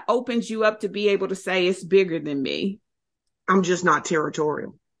kind of opens you up to be able to say it's bigger than me? I'm just not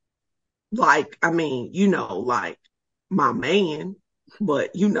territorial. Like, I mean, like my man,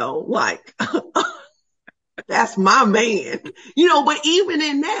 but like, that's my man, but even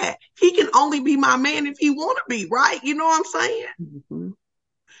in that, he can only be my man if he want to be, right? You know what I'm saying?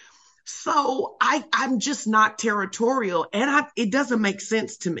 So I'm just not territorial, and it doesn't make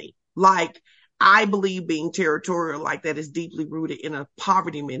sense to me. Like, I believe being territorial like that is deeply rooted in a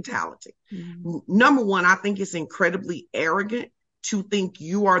poverty mentality. Number one, I think it's incredibly arrogant to think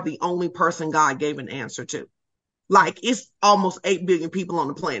you are the only person God gave an answer to. Like, it's almost 8 billion people on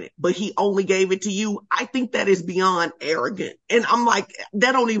the planet, but he only gave it to you. I think that is beyond arrogant. And I'm like,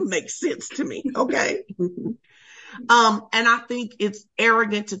 that don't even make sense to me. Okay. And I think it's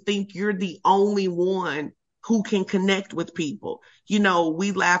arrogant to think you're the only one who can connect with people.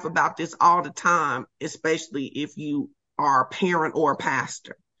 We laugh about this all the time, especially if you are a parent or a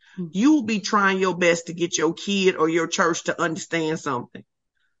pastor. You will be trying your best to get your kid or your church to understand something.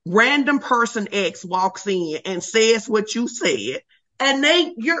 Random person X walks in and says what you said,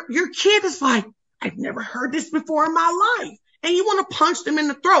 and your kid is like, I've never heard this before in my life. And you want to punch them in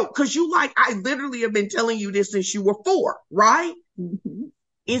the throat because you like, I literally have been telling you this since you were 4, right?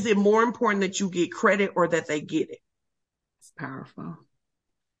 Is it more important that you get credit or that they get it? It's powerful.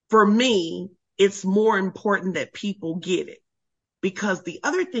 For me, it's more important that people get it. Because the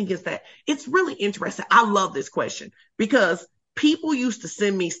other thing is that it's really interesting. I love this question because people used to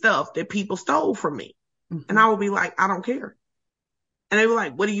send me stuff that people stole from me. And I would be like, I don't care. And they were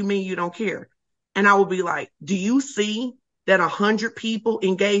like, what do you mean you don't care? And I would be like, do you see that 100 people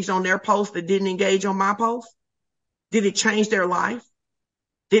engaged on their post that didn't engage on my post? Did it change their life?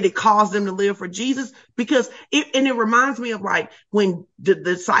 Did it cause them to live for Jesus? Because it reminds me of like when the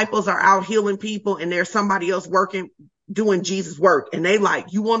disciples are out healing people and there's somebody else doing Jesus work. And they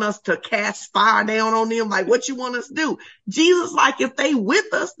like, you want us to cast fire down on them? Like, what you want us to do? Jesus, like, if they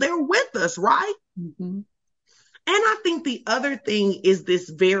with us, they're with us, right? And I think the other thing is this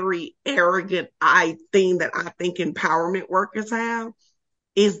very arrogant thing that I think empowerment workers have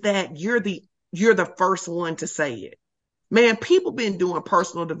is that you're the first one to say it. Man, people been doing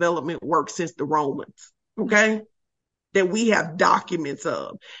personal development work since the Romans, okay? That we have documents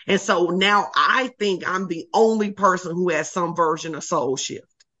of. And so now I think I'm the only person who has some version of soul shift.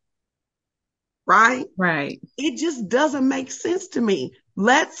 Right? Right. It just doesn't make sense to me.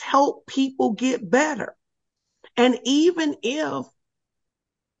 Let's help people get better. And even if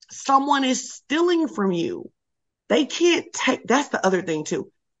someone is stealing from you, they can't take, that's the other thing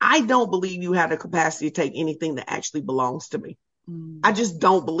too. I don't believe you have the capacity to take anything that actually belongs to me. I just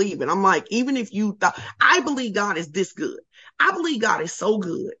don't believe it. I'm like, even if you thought, I believe God is this good. I believe God is so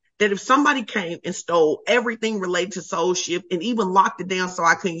good that if somebody came and stole everything related to soul shift and even locked it down so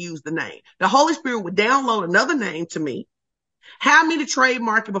I couldn't use the name, the Holy Spirit would download another name to me, have me to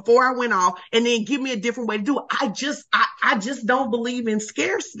trademark it before I went off, and then give me a different way to do it. I just don't believe in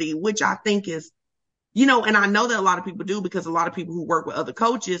scarcity, which I think is and I know that a lot of people do, because a lot of people who work with other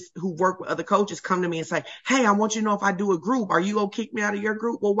coaches come to me and say, hey, I want you to know, if I do a group, are you going to kick me out of your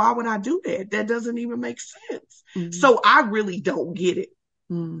group? Well, why would I do that? That doesn't even make sense. Mm-hmm. So I really don't get it.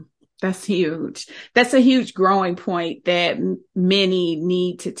 Mm, that's huge. That's a huge growing point that many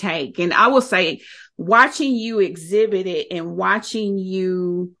need to take. And I will say, watching you exhibit it and watching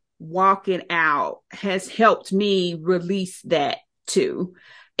you walk it out has helped me release that too,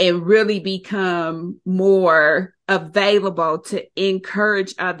 and really become more available to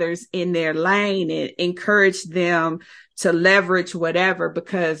encourage others in their lane and encourage them to leverage whatever,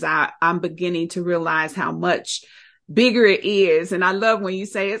 because I'm beginning to realize how much bigger it is. And I love when you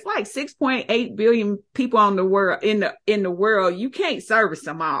say it's like 6.8 billion people on the world, in the world. You can't service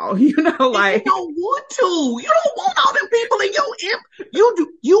them all, like you don't want to. You don't want all them people in your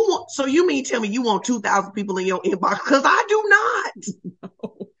you want, so you mean tell me you want 2,000 people in your inbox? Because I do not.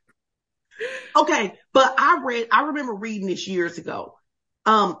 No. Okay, but I remember reading this years ago.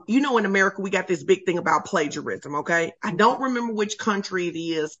 In America, we got this big thing about plagiarism. Okay. I don't remember which country it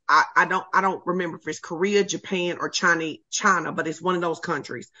is. I don't remember if it's Korea, Japan, or China, but it's one of those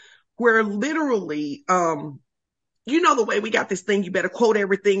countries where literally, the way we got this thing, you better quote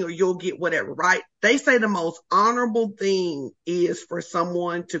everything or you'll get whatever, right? They say the most honorable thing is for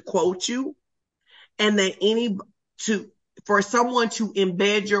someone to quote you, and that for someone to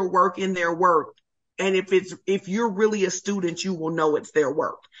embed your work in their work. And if you're really a student, you will know it's their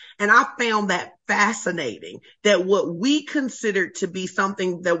work. And I found that fascinating, that what we considered to be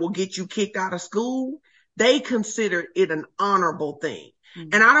something that will get you kicked out of school, they considered it an honorable thing. Mm-hmm.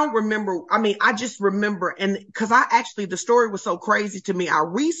 And I don't remember, I just remember, and because the story was so crazy to me, I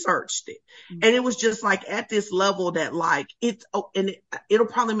researched it. Mm-hmm. And it was just like at this level that like, it'll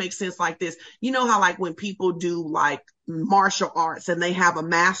probably make sense like this. You know how like when people do like martial arts and they have a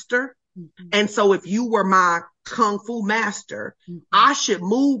master? Mm-hmm. And so if you were my Kung Fu master, mm-hmm. I should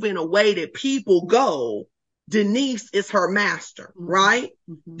move in a way that people go, Denise is her master, mm-hmm. right?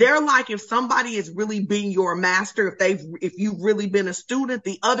 Mm-hmm. They're like, if somebody has really been your master, if you've really been a student,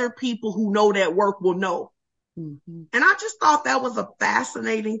 the other people who know that work will know. Mm-hmm. And I just thought that was a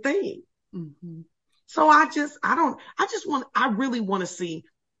fascinating thing. Mm-hmm. So I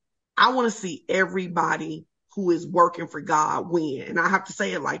want to see everybody who is working for God win. And I have to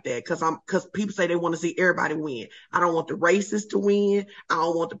say it like that because people say they want to see everybody win. I don't want the racists to win. I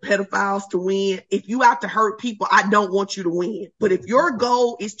don't want the pedophiles to win. If you out to hurt people, I don't want you to win. But if your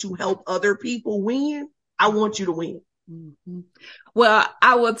goal is to help other people win, I want you to win. Mm-hmm. Well,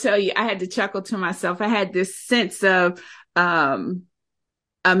 I will tell you, I had to chuckle to myself. I had this sense of,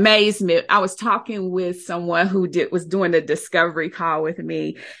 amazement. I was talking with someone who was doing a discovery call with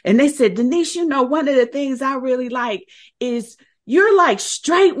me, and they said, Denise, one of the things I really like is you're like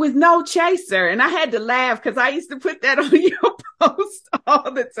straight with no chaser. And I had to laugh because I used to put that on your post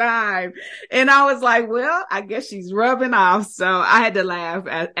all the time. And I was like, well, I guess she's rubbing off. So I had to laugh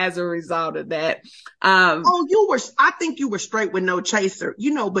as a result of that. I think you were straight with no chaser,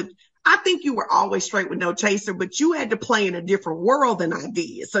 but I think you were always straight with no chaser, but you had to play in a different world than I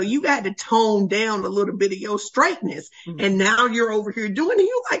did. So you had to tone down a little bit of your straightness. Mm-hmm. And now you're over here doing it.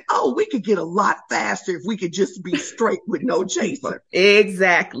 You're like, oh, we could get a lot faster if we could just be straight with no chaser.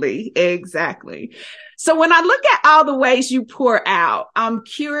 Exactly. So when I look at all the ways you pour out, I'm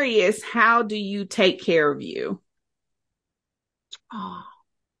curious, how do you take care of you?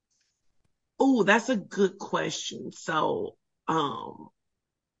 Oh, that's a good question. So,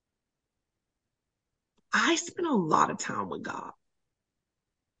 I spend a lot of time with God.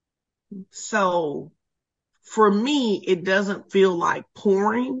 So for me, it doesn't feel like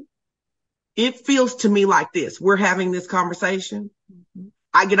pouring. It feels to me like this. We're having this conversation. Mm-hmm.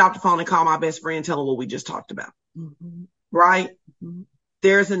 I get off the phone and call my best friend, tell him what we just talked about. Mm-hmm. Right? Mm-hmm.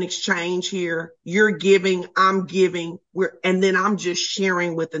 There's an exchange here. You're giving, I'm giving, and then I'm just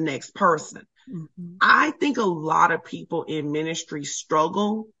sharing with the next person. Mm-hmm. I think a lot of people in ministry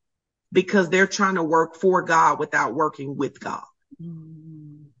struggle because they're trying to work for God without working with God.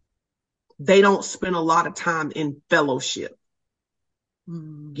 Mm. They don't spend a lot of time in fellowship.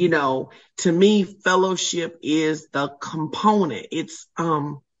 Mm. To me, fellowship is the component. It's,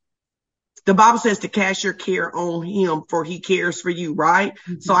 the Bible says to cast your care on him, for he cares for you, right?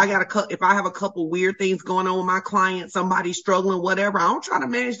 Mm-hmm. So if I have a couple weird things going on with my client, somebody struggling, whatever, I don't try to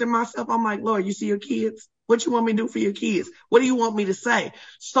manage them myself. I'm like, Lord, you see your kids? What you want me to do for your kids? What do you want me to say?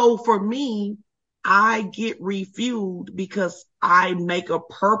 So for me, I get refueled because I make a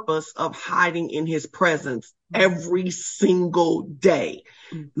purpose of hiding in his presence every single day.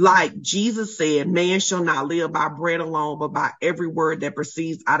 Mm-hmm. Like Jesus said, man shall not live by bread alone, but by every word that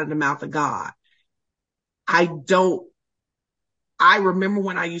proceeds out of the mouth of God. I remember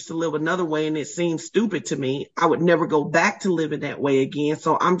when I used to live another way and it seemed stupid to me. I would never go back to living that way again.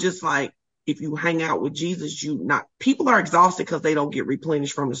 So I'm just like, if you hang out with Jesus, people are exhausted because they don't get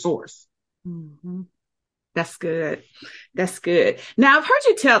replenished from the source. Mm-hmm. That's good. That's good. Now, I've heard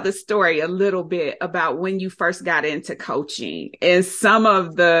you tell the story a little bit about when you first got into coaching and some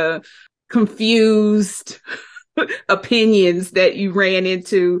of the confused opinions that you ran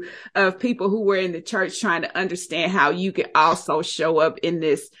into of people who were in the church trying to understand how you could also show up in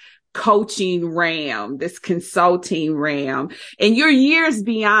this coaching realm, this consulting realm. And you're years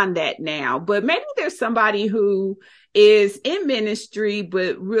beyond that now, but maybe there's somebody who is in ministry,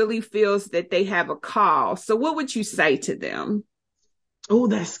 but really feels that they have a call. So what would you say to them? Oh,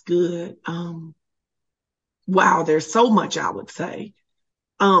 that's good. Wow, there's so much I would say.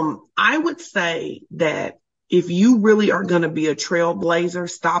 I would say that if you really are going to be a trailblazer,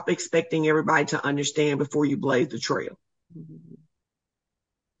 stop expecting everybody to understand before you blaze the trail,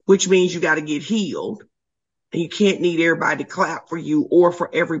 which means you got to get healed and you can't need everybody to clap for you or for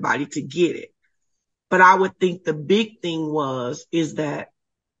everybody to get it. But I would think the big thing is that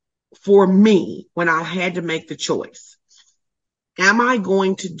for me, when I had to make the choice, am I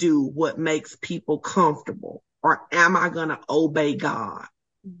going to do what makes people comfortable or am I going to obey God?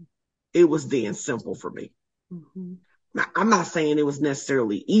 It was then simple for me. Mm-hmm. Now, I'm not saying it was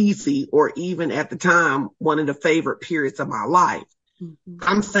necessarily easy or even at the time, one of the favorite periods of my life. Mm-hmm.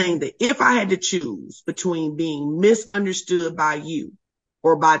 I'm saying that if I had to choose between being misunderstood by you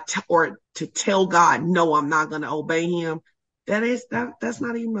or to tell God, no, I'm not going to obey him, that's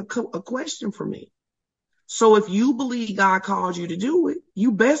not even a question for me. So if you believe God called you to do it,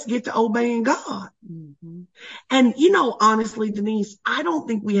 you best get to obeying God. Mm-hmm. And, honestly, Denise, I don't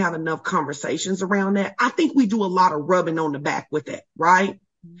think we have enough conversations around that. I think we do a lot of rubbing on the back with that, right?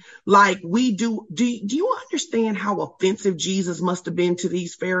 Mm-hmm. Like we do. Do you understand how offensive Jesus must have been to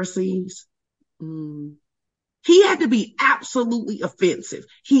these Pharisees? Mm. He had to be absolutely offensive.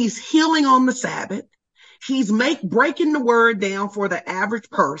 He's healing on the Sabbath. He's breaking the word down for the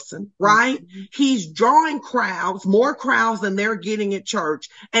average person, right? Mm-hmm. He's drawing crowds, more crowds than they're getting at church.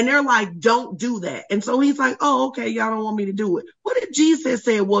 And they're like, don't do that. And so he's like, oh, okay, y'all don't want me to do it. What if Jesus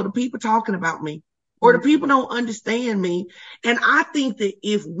said, well, the people talking about me or the people don't understand me? And I think that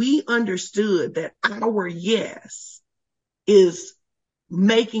if we understood that our yes is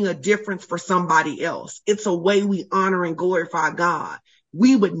making a difference for somebody else, it's a way we honor and glorify God,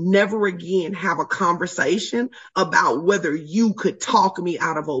 we would never again have a conversation about whether you could talk me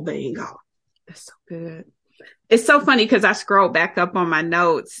out of obeying God. That's so good. It's so funny because I scrolled back up on my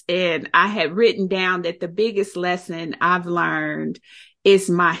notes and I had written down that the biggest lesson I've learned is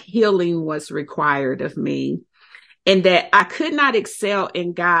my healing was required of me and that I could not excel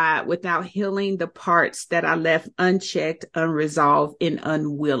in God without healing the parts that I left unchecked, unresolved, and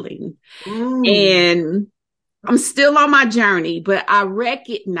unwilling. And I'm still on my journey, but I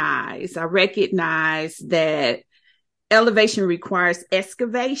recognize that elevation requires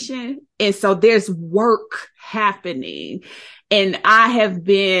excavation. And so there's work happening. And I have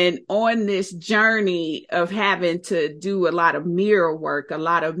been on this journey of having to do a lot of mirror work, a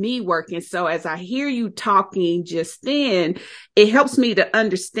lot of me work. And so as I hear you talking just then, it helps me to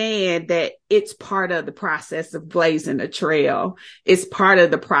understand that it's part of the process of blazing a trail. It's part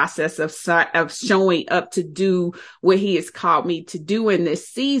of the process of showing up to do what he has called me to do in this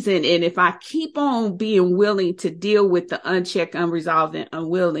season. And if I keep on being willing to deal with the unchecked, unresolved, and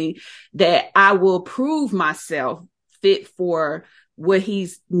unwilling, that I will prove myself fit for what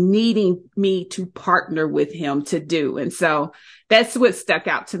he's needing me to partner with him to do. And so that's what stuck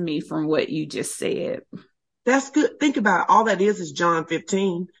out to me from what you just said. That's good. Think about it. All that is John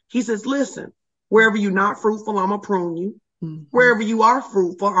 15. He says, listen, wherever you're not fruitful, I'm going to prune you. Mm-hmm. Wherever you are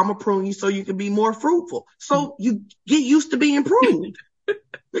fruitful, I'm going to prune you so you can be more fruitful. So you get used to being pruned.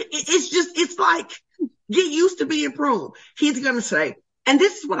 It's like, get used to being pruned. He's going to say, and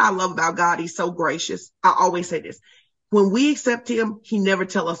this is what I love about God. He's so gracious. I always say this. When we accept him, he never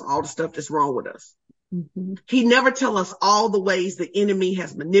tell us all the stuff that's wrong with us. Mm-hmm. He never tell us all the ways the enemy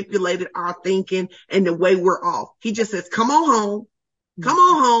has manipulated our thinking and the way we're off. He just says, come on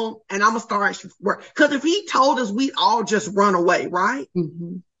home, and I'm going to start work. Because if he told us, we'd all just run away, right?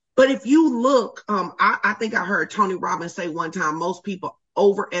 Mm-hmm. But if you look, I think I heard Tony Robbins say one time, most people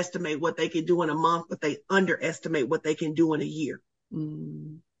overestimate what they can do in a month, but they underestimate what they can do in a year.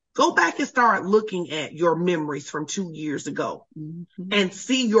 Mm-hmm. Go back and start looking at your memories from 2 years ago and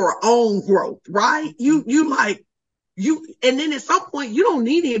see your own growth, right? And then at some point you don't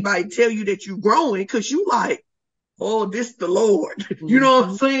need anybody to tell you that you're growing because you like, oh, this the Lord. You know what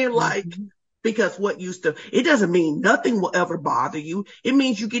I'm saying? Like, Because it doesn't mean nothing will ever bother you. It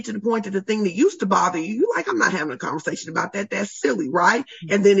means you get to the point that the thing that used to bother you, you're like, I'm not having a conversation about that. That's silly, right?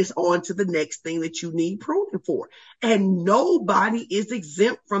 And then it's on to the next thing that you need pruning for. And nobody is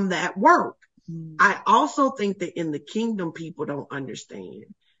exempt from that work. I also think that in the kingdom, people don't understand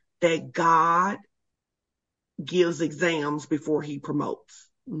that God gives exams before he promotes.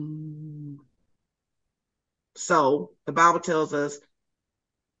 So the Bible tells us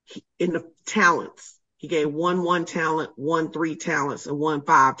in the talents, he gave one talent, one 3 talents, and one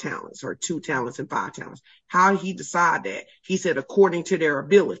 5 talents, or 2 talents and 5 talents. How did he decide that? He said, according to their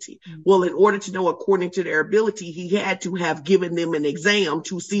ability. Well, in order to know according to their ability, he had to have given them an exam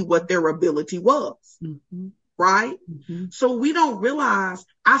to see what their ability was. Right? So we don't realize,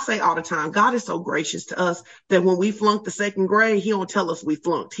 I say all the time, God is so gracious to us that when we flunked the 2nd grade, he don't tell us we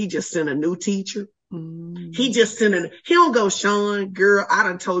flunked. He just sent a new teacher. He just he don't go, Sean, girl, I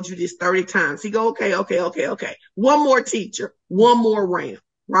done told you this 30 times. He go, okay. One more teacher, one more round,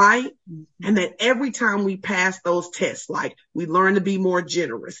 right? And that every time we pass those tests, like we learn to be more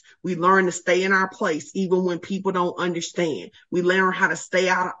generous. We learn to stay in our place, even when people don't understand. We learn how to stay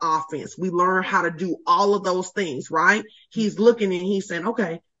out of offense. We learn how to do all of those things, right? He's looking and he's saying,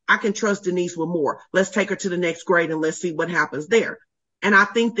 okay, I can trust Denise with more. Let's take her to the next grade and let's see what happens there. And I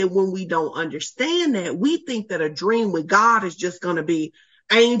think that when we don't understand that, we think that a dream with God is just going to be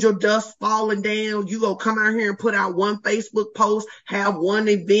angel dust falling down. You go come out here and put out one Facebook post, have one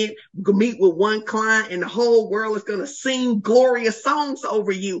event, meet with one client, and the whole world is going to sing glorious songs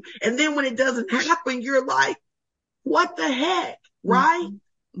over you. And then when it doesn't happen, you're like, what the heck? Right?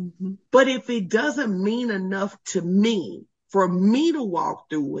 But if it doesn't mean enough to me for me to walk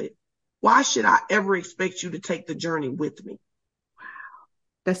through it, why should I ever expect you to take the journey with me?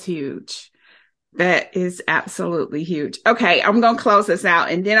 That's huge. That is absolutely huge. Okay, I'm going to close this out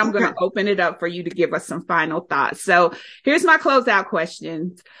and then I'm going to open it up for you to give us some final thoughts. So here's my closeout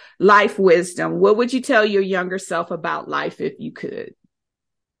question. Life wisdom. What would you tell your younger self about life if you could?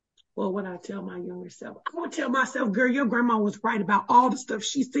 Well, what I tell my younger self, I would tell myself, girl, your grandma was right about all the stuff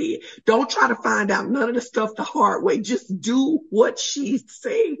she said. Don't try to find out none of the stuff the hard way. Just do what she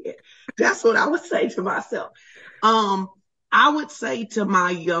said. That's what I would say to myself. I would say to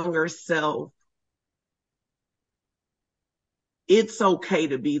my younger self, it's okay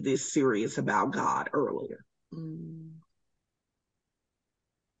to be this serious about God earlier.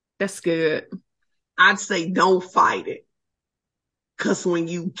 That's good. I'd say don't fight it. Because when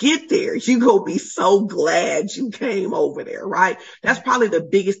you get there, you're going to be so glad you came over there, right? That's probably the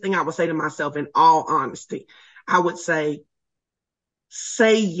biggest thing I would say to myself in all honesty. I would say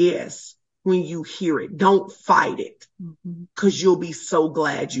yes when you hear it. Don't fight it because you'll be so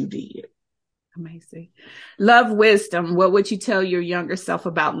glad you did. Amazing. Love wisdom. What would you tell your younger self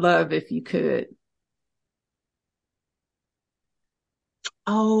about love if you could?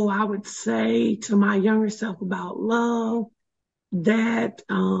 Oh, I would say to my younger self about love that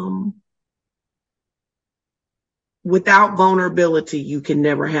without vulnerability, you can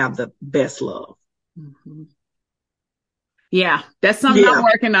never have the best love. Yeah, that's something I'm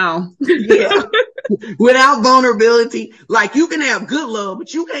working on. Without vulnerability, like you can have good love,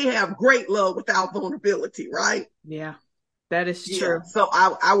 but you can't have great love without vulnerability, right? Yeah, that is true. So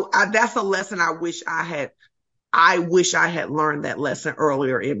I that's a lesson I wish I had learned that lesson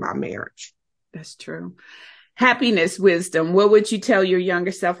earlier in my marriage. That's true. Happiness wisdom. What would you tell your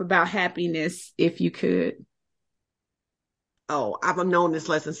younger self about happiness if you could? Oh, I've known this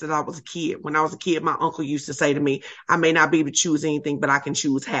lesson since I was a kid. When I was a kid, my uncle used to say to me, I may not be able to choose anything, but I can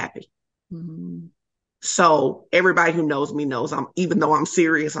choose happy. So everybody who knows me knows even though I'm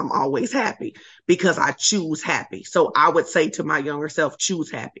serious, I'm always happy because I choose happy. So I would say to my younger self,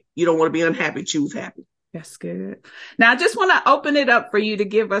 choose happy. You don't want to be unhappy, choose happy. That's good. Now I just want to open it up for you to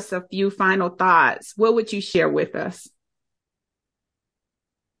give us a few final thoughts. What would you share with us?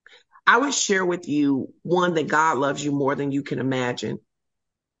 I would share with you, one, that God loves you more than you can imagine.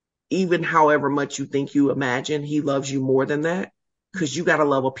 Even however much you think you imagine, he loves you more than that because you got to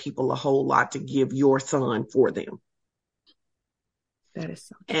love people a whole lot to give your son for them. That is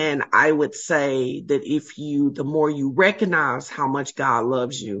so true. And I would say that the more you recognize how much God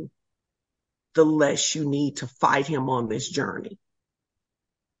loves you, the less you need to fight him on this journey.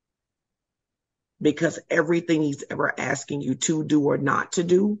 Because everything he's ever asking you to do or not to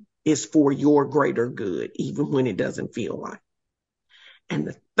do is for your greater good, even when it doesn't feel like. And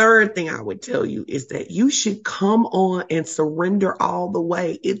the third thing I would tell you is that you should come on and surrender all the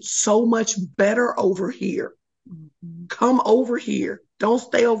way. It's so much better over here. Come over here. Don't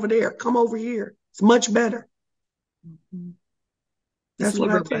stay over there. Come over here. It's much better. That's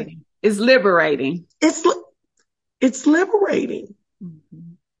what I think. It's liberating. It's liberating.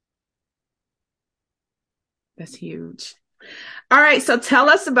 Mm-hmm. That's huge. All right. So tell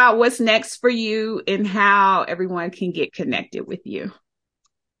us about what's next for you and how everyone can get connected with you.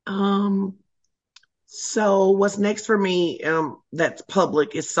 So what's next for me, that's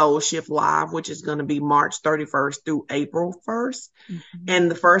public, is Soul Shift Live, which is going to be March 31st through April 1st. Mm-hmm.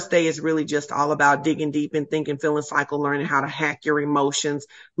 And the first day is really just all about digging deep and thinking, feeling cycle, learning how to hack your emotions,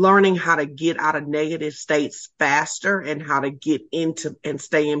 learning how to get out of negative states faster and how to get into and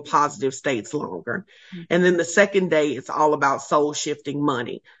stay in positive states longer. Mm-hmm. And then the second day, it's all about soul shifting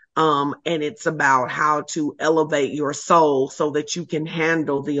money. And it's about how to elevate your soul so that you can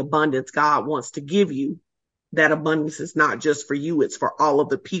handle the abundance God wants to give you. That abundance is not just for you, it's for all of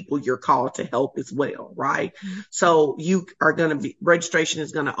the people you're called to help as well, right? Mm-hmm. So you are going to be, registration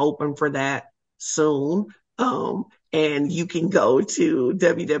is going to open for that soon. And you can go to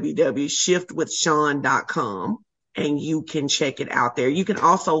www.shiftwithshawn.com and you can check it out there. You can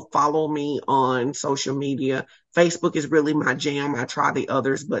also follow me on social media. Facebook is really my jam. I try the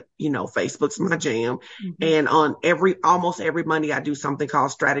others, but Facebook's my jam. Mm-hmm. And on almost every Monday, I do something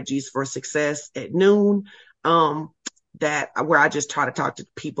called Strategies for Success at noon. Where I just try to talk to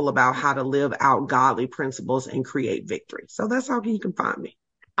people about how to live out godly principles and create victory. So that's how you can find me.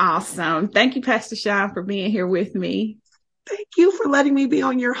 Awesome. Thank you, Pastor Shawn, for being here with me. Thank you for letting me be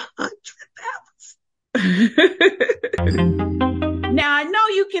on your 100th Now, I know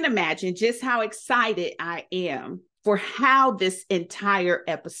you can imagine just how excited I am for how this entire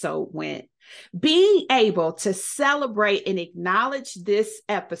episode went. Being able to celebrate and acknowledge this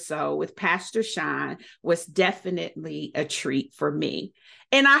episode with Pastor Shawn was definitely a treat for me.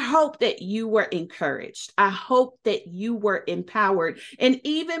 And I hope that you were encouraged. I hope that you were empowered. And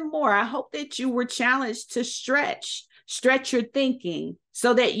even more, I hope that you were challenged to stretch your thinking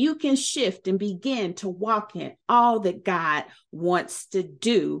so that you can shift and begin to walk in all that God wants to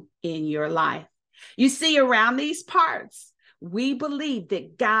do in your life. You see, around these parts, we believe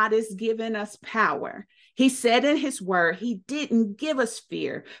that God has given us power. He said in his word, he didn't give us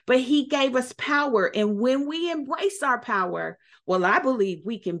fear, but he gave us power. And when we embrace our power, well, I believe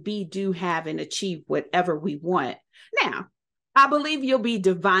we can be, do, have, and achieve whatever we want. Now, I believe you'll be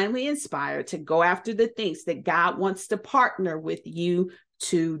divinely inspired to go after the things that God wants to partner with you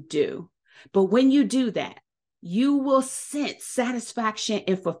to do. But when you do that, you will sense satisfaction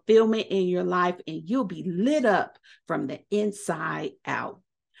and fulfillment in your life, and you'll be lit up from the inside out.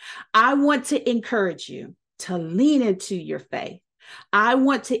 I want to encourage you to lean into your faith. I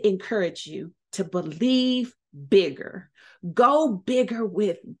want to encourage you to believe bigger. Go bigger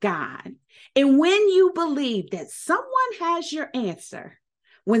with God. And when you believe that someone has your answer,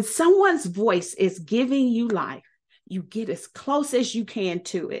 when someone's voice is giving you life, you get as close as you can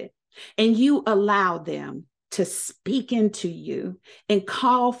to it, and you allow them to speak into you and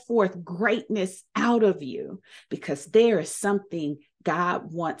call forth greatness out of you, because there is something God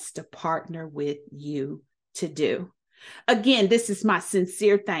wants to partner with you to do. Again, this is my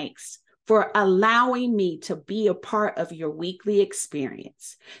sincere thanks for allowing me to be a part of your weekly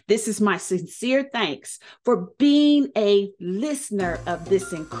experience. This is my sincere thanks for being a listener of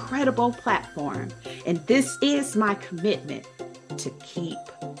this incredible platform. And this is my commitment to keep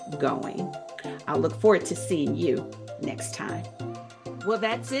going. I'll look forward to seeing you next time. Well,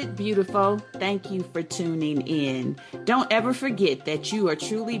 that's it, beautiful. Thank you for tuning in. Don't ever forget that you are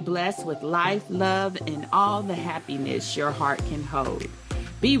truly blessed with life, love, and all the happiness your heart can hold.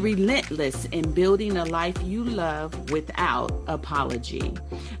 Be relentless in building a life you love without apology.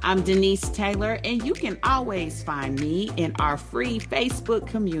 I'm Denise Taylor, and you can always find me in our free Facebook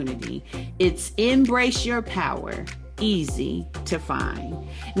community. It's Embrace Your Power. Easy to find.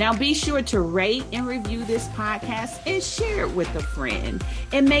 Now be sure to rate and review this podcast and share it with a friend.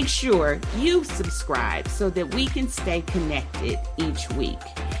 And make sure you subscribe so that we can stay connected each week.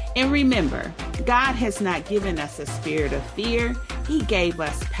 And remember, God has not given us a spirit of fear. He gave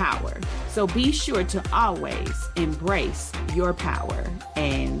us power. So be sure to always embrace your power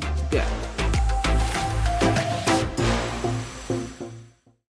and go.